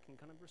area where I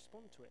can kind of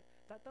respond to it.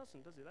 That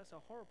doesn't, does it? That's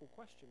a horrible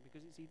question,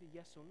 because it's either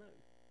yes or no.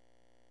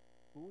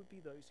 Will we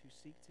be those who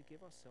seek to give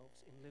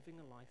ourselves in living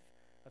a life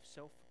of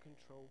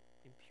self-control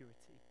in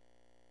purity?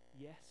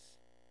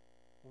 Yes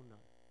or no?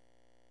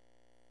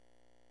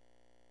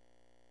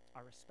 I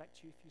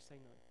respect you if you say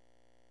no.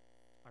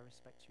 I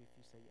respect you if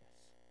you say yes.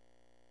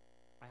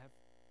 I have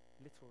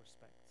little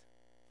respect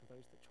for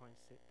those that try and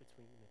sit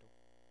between the middle.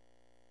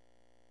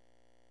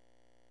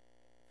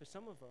 For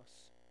some of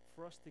us,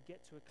 for us to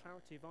get to a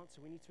clarity of answer,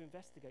 we need to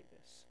investigate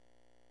this.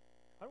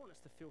 I don't want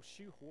us to feel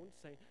shoehorned,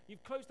 saying,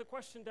 you've closed the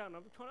question down.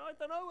 I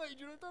don't know,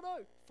 Adrian, I don't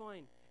know.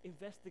 Fine,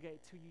 investigate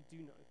till you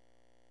do know.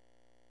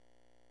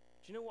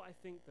 Do you know what I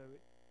think,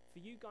 though? For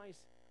you guys,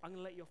 I'm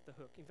going to let you off the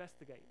hook.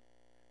 Investigate.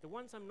 The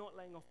ones I'm not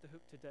letting off the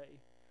hook today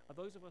are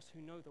those of us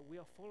who know that we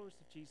are followers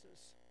of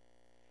Jesus.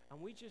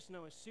 And we just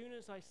know as soon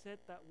as I said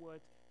that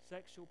word,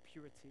 sexual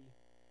purity,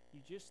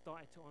 you just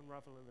started to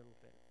unravel a little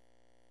bit.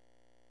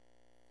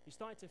 You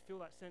started to feel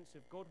that sense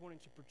of God wanting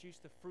to produce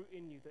the fruit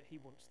in you that he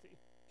wants to.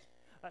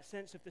 That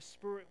sense of the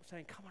Spirit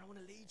saying, come on, I want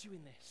to lead you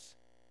in this.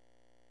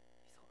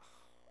 You thought,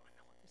 I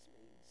know what this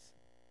means.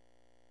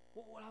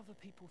 What will other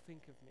people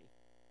think of me?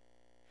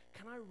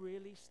 Can I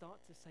really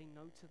start to say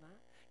no to that?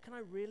 Can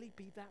I really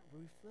be that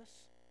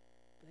ruthless?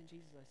 But then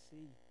Jesus,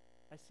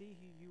 I see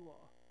who you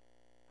are,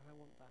 and I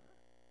want that.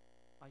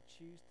 I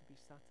choose to be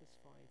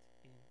satisfied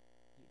in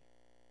you.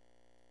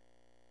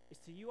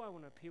 It's to you I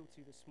want to appeal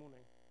to this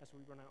morning as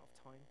we run out of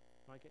time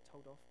and I get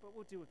told off, but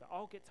we'll deal with that.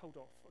 I'll get told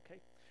off, okay?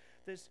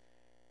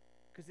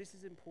 Because this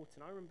is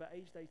important. I remember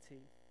aged 18,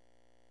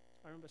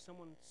 I remember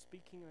someone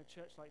speaking in a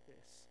church like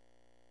this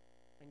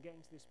and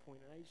getting to this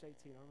point. At age 18,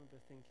 I remember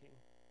thinking,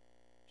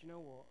 do you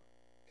know what?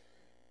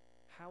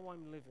 How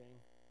I'm living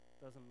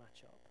doesn't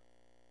match up.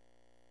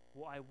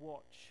 What I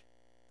watch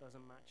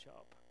doesn't match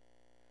up.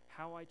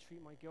 How I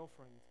treat my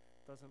girlfriend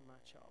doesn't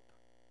match up.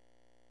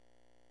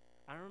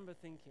 I remember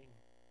thinking,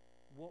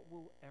 what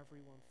will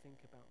everyone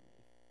think about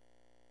me?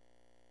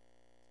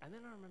 And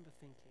then I remember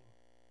thinking,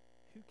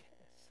 who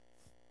cares?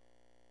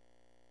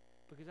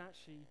 Because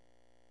actually,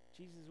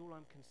 Jesus, all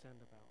I'm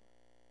concerned about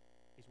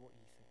is what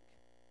you think.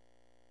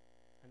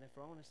 And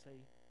therefore I want to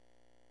say,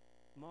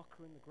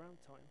 marker in the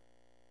ground time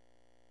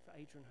for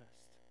Adrian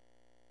Hurst.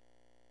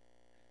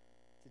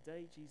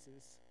 Today,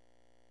 Jesus,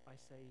 I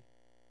say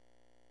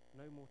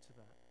no more to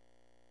that,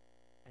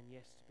 and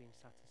yes to being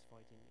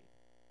satisfied in you.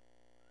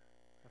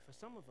 And for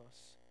some of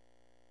us,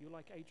 you're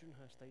like Adrian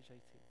Hurst, age 18,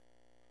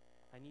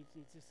 and you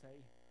need to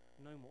say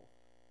no more.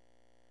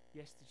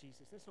 Yes to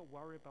Jesus. Let's not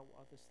worry about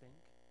what others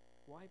think.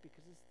 Why?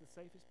 Because it's the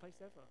safest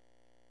place ever.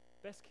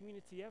 Best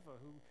community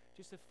ever, who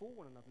just are for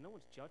one another. No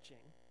one's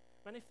judging.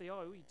 Man, if they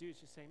are, all you do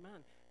is just say,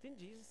 man, didn't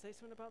Jesus say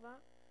something about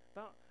that?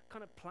 About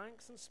kind of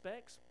planks and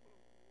specks?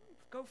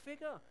 Go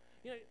figure.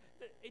 You know,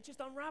 it just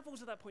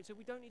unravels at that point. So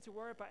we don't need to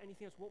worry about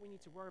anything else. What we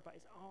need to worry about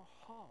is our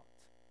heart.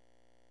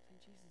 Saying,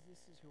 Jesus, this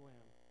is who I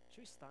am.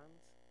 Should we stand?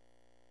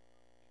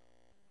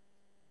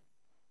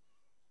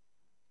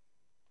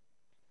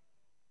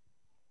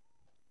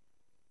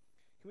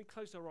 Can we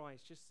close our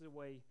eyes just as a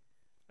way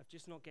of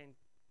just not getting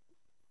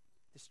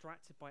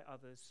distracted by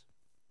others?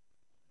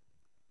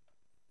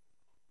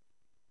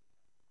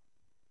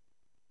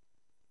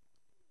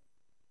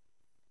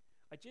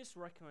 I just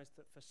recognize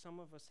that for some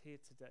of us here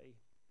today,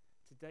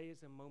 today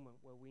is a moment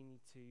where we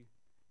need to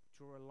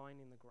draw a line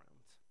in the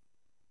ground.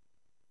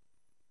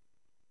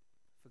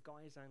 For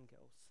guys and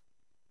girls.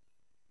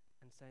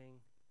 And saying,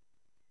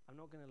 I'm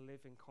not going to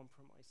live in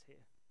compromise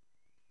here.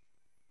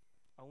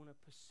 I want to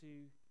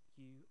pursue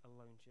you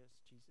alone,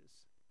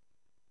 Jesus.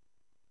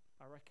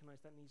 I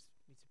recognize that needs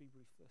me to be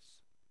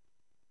ruthless.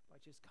 But I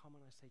just come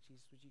and I say,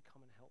 Jesus, would you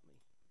come and help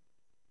me?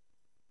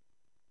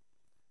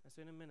 And so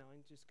in a minute,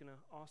 I'm just going to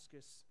ask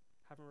us,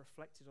 having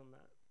reflected on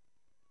that,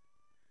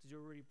 to do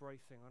a really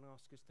brave thing. I'm going to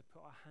ask us to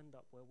put our hand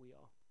up where we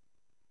are.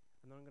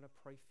 And then I'm going to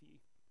pray for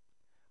you.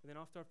 And then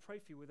after I pray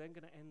for you, we're then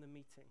going to end the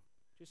meeting.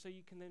 Just so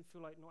you can then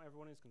feel like not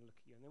everyone is going to look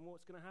at you. And then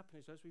what's going to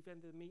happen is as we've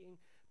ended the meeting,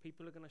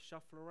 people are going to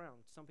shuffle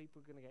around. Some people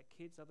are going to get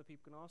kids. Other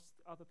people are going to ask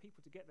other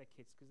people to get their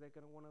kids because they're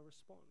going to want to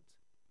respond.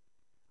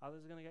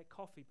 Others are going to get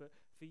coffee. But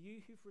for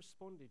you who've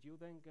responded, you're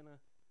then going to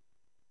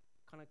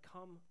kind of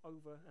come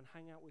over and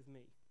hang out with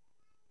me.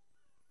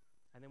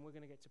 And then we're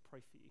going to get to pray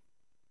for you.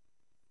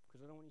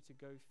 Because I don't want you to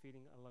go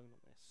feeling alone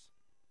on this.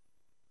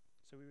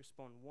 So we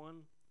respond.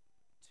 1,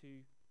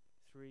 2,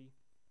 3.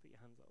 Put your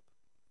hands up.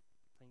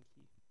 Thank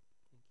you.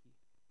 Thank you.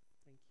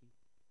 Thank you.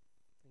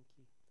 Thank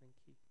you. Thank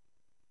you.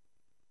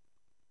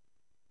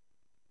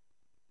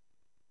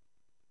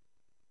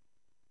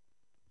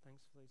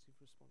 Thanks for those who've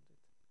responded.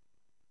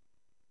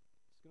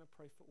 Just going to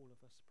pray for all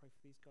of us. Pray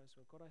for these guys.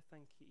 Well, God, I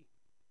thank you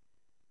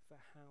for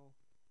how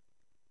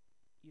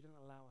you don't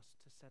allow us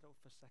to settle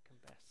for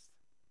second best.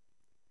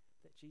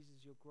 That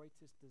Jesus, your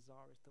greatest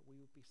desire is that we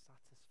would be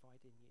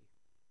satisfied in you.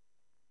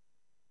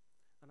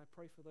 And I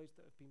pray for those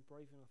that have been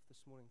brave enough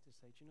this morning to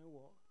say, do you know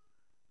what?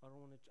 I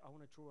want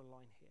to draw a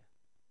line here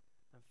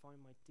and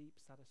find my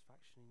deep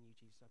satisfaction in you,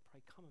 Jesus. I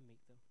pray, come and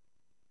meet them.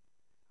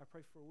 I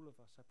pray for all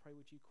of us. I pray,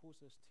 would you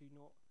cause us to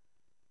not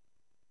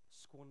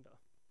squander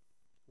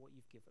what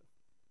you've given?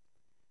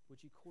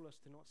 Would you call us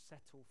to not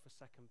settle for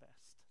second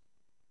best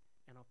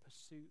in our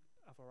pursuit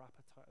of our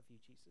appetite of you,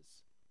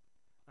 Jesus?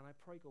 And I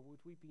pray, God,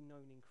 would we be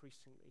known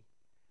increasingly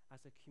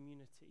as a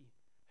community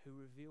who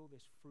reveal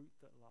this fruit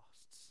that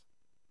lasts,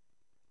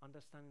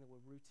 understanding that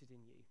we're rooted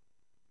in you,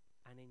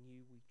 and in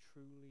you we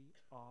truly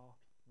are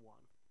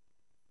one.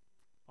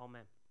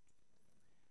 Amen.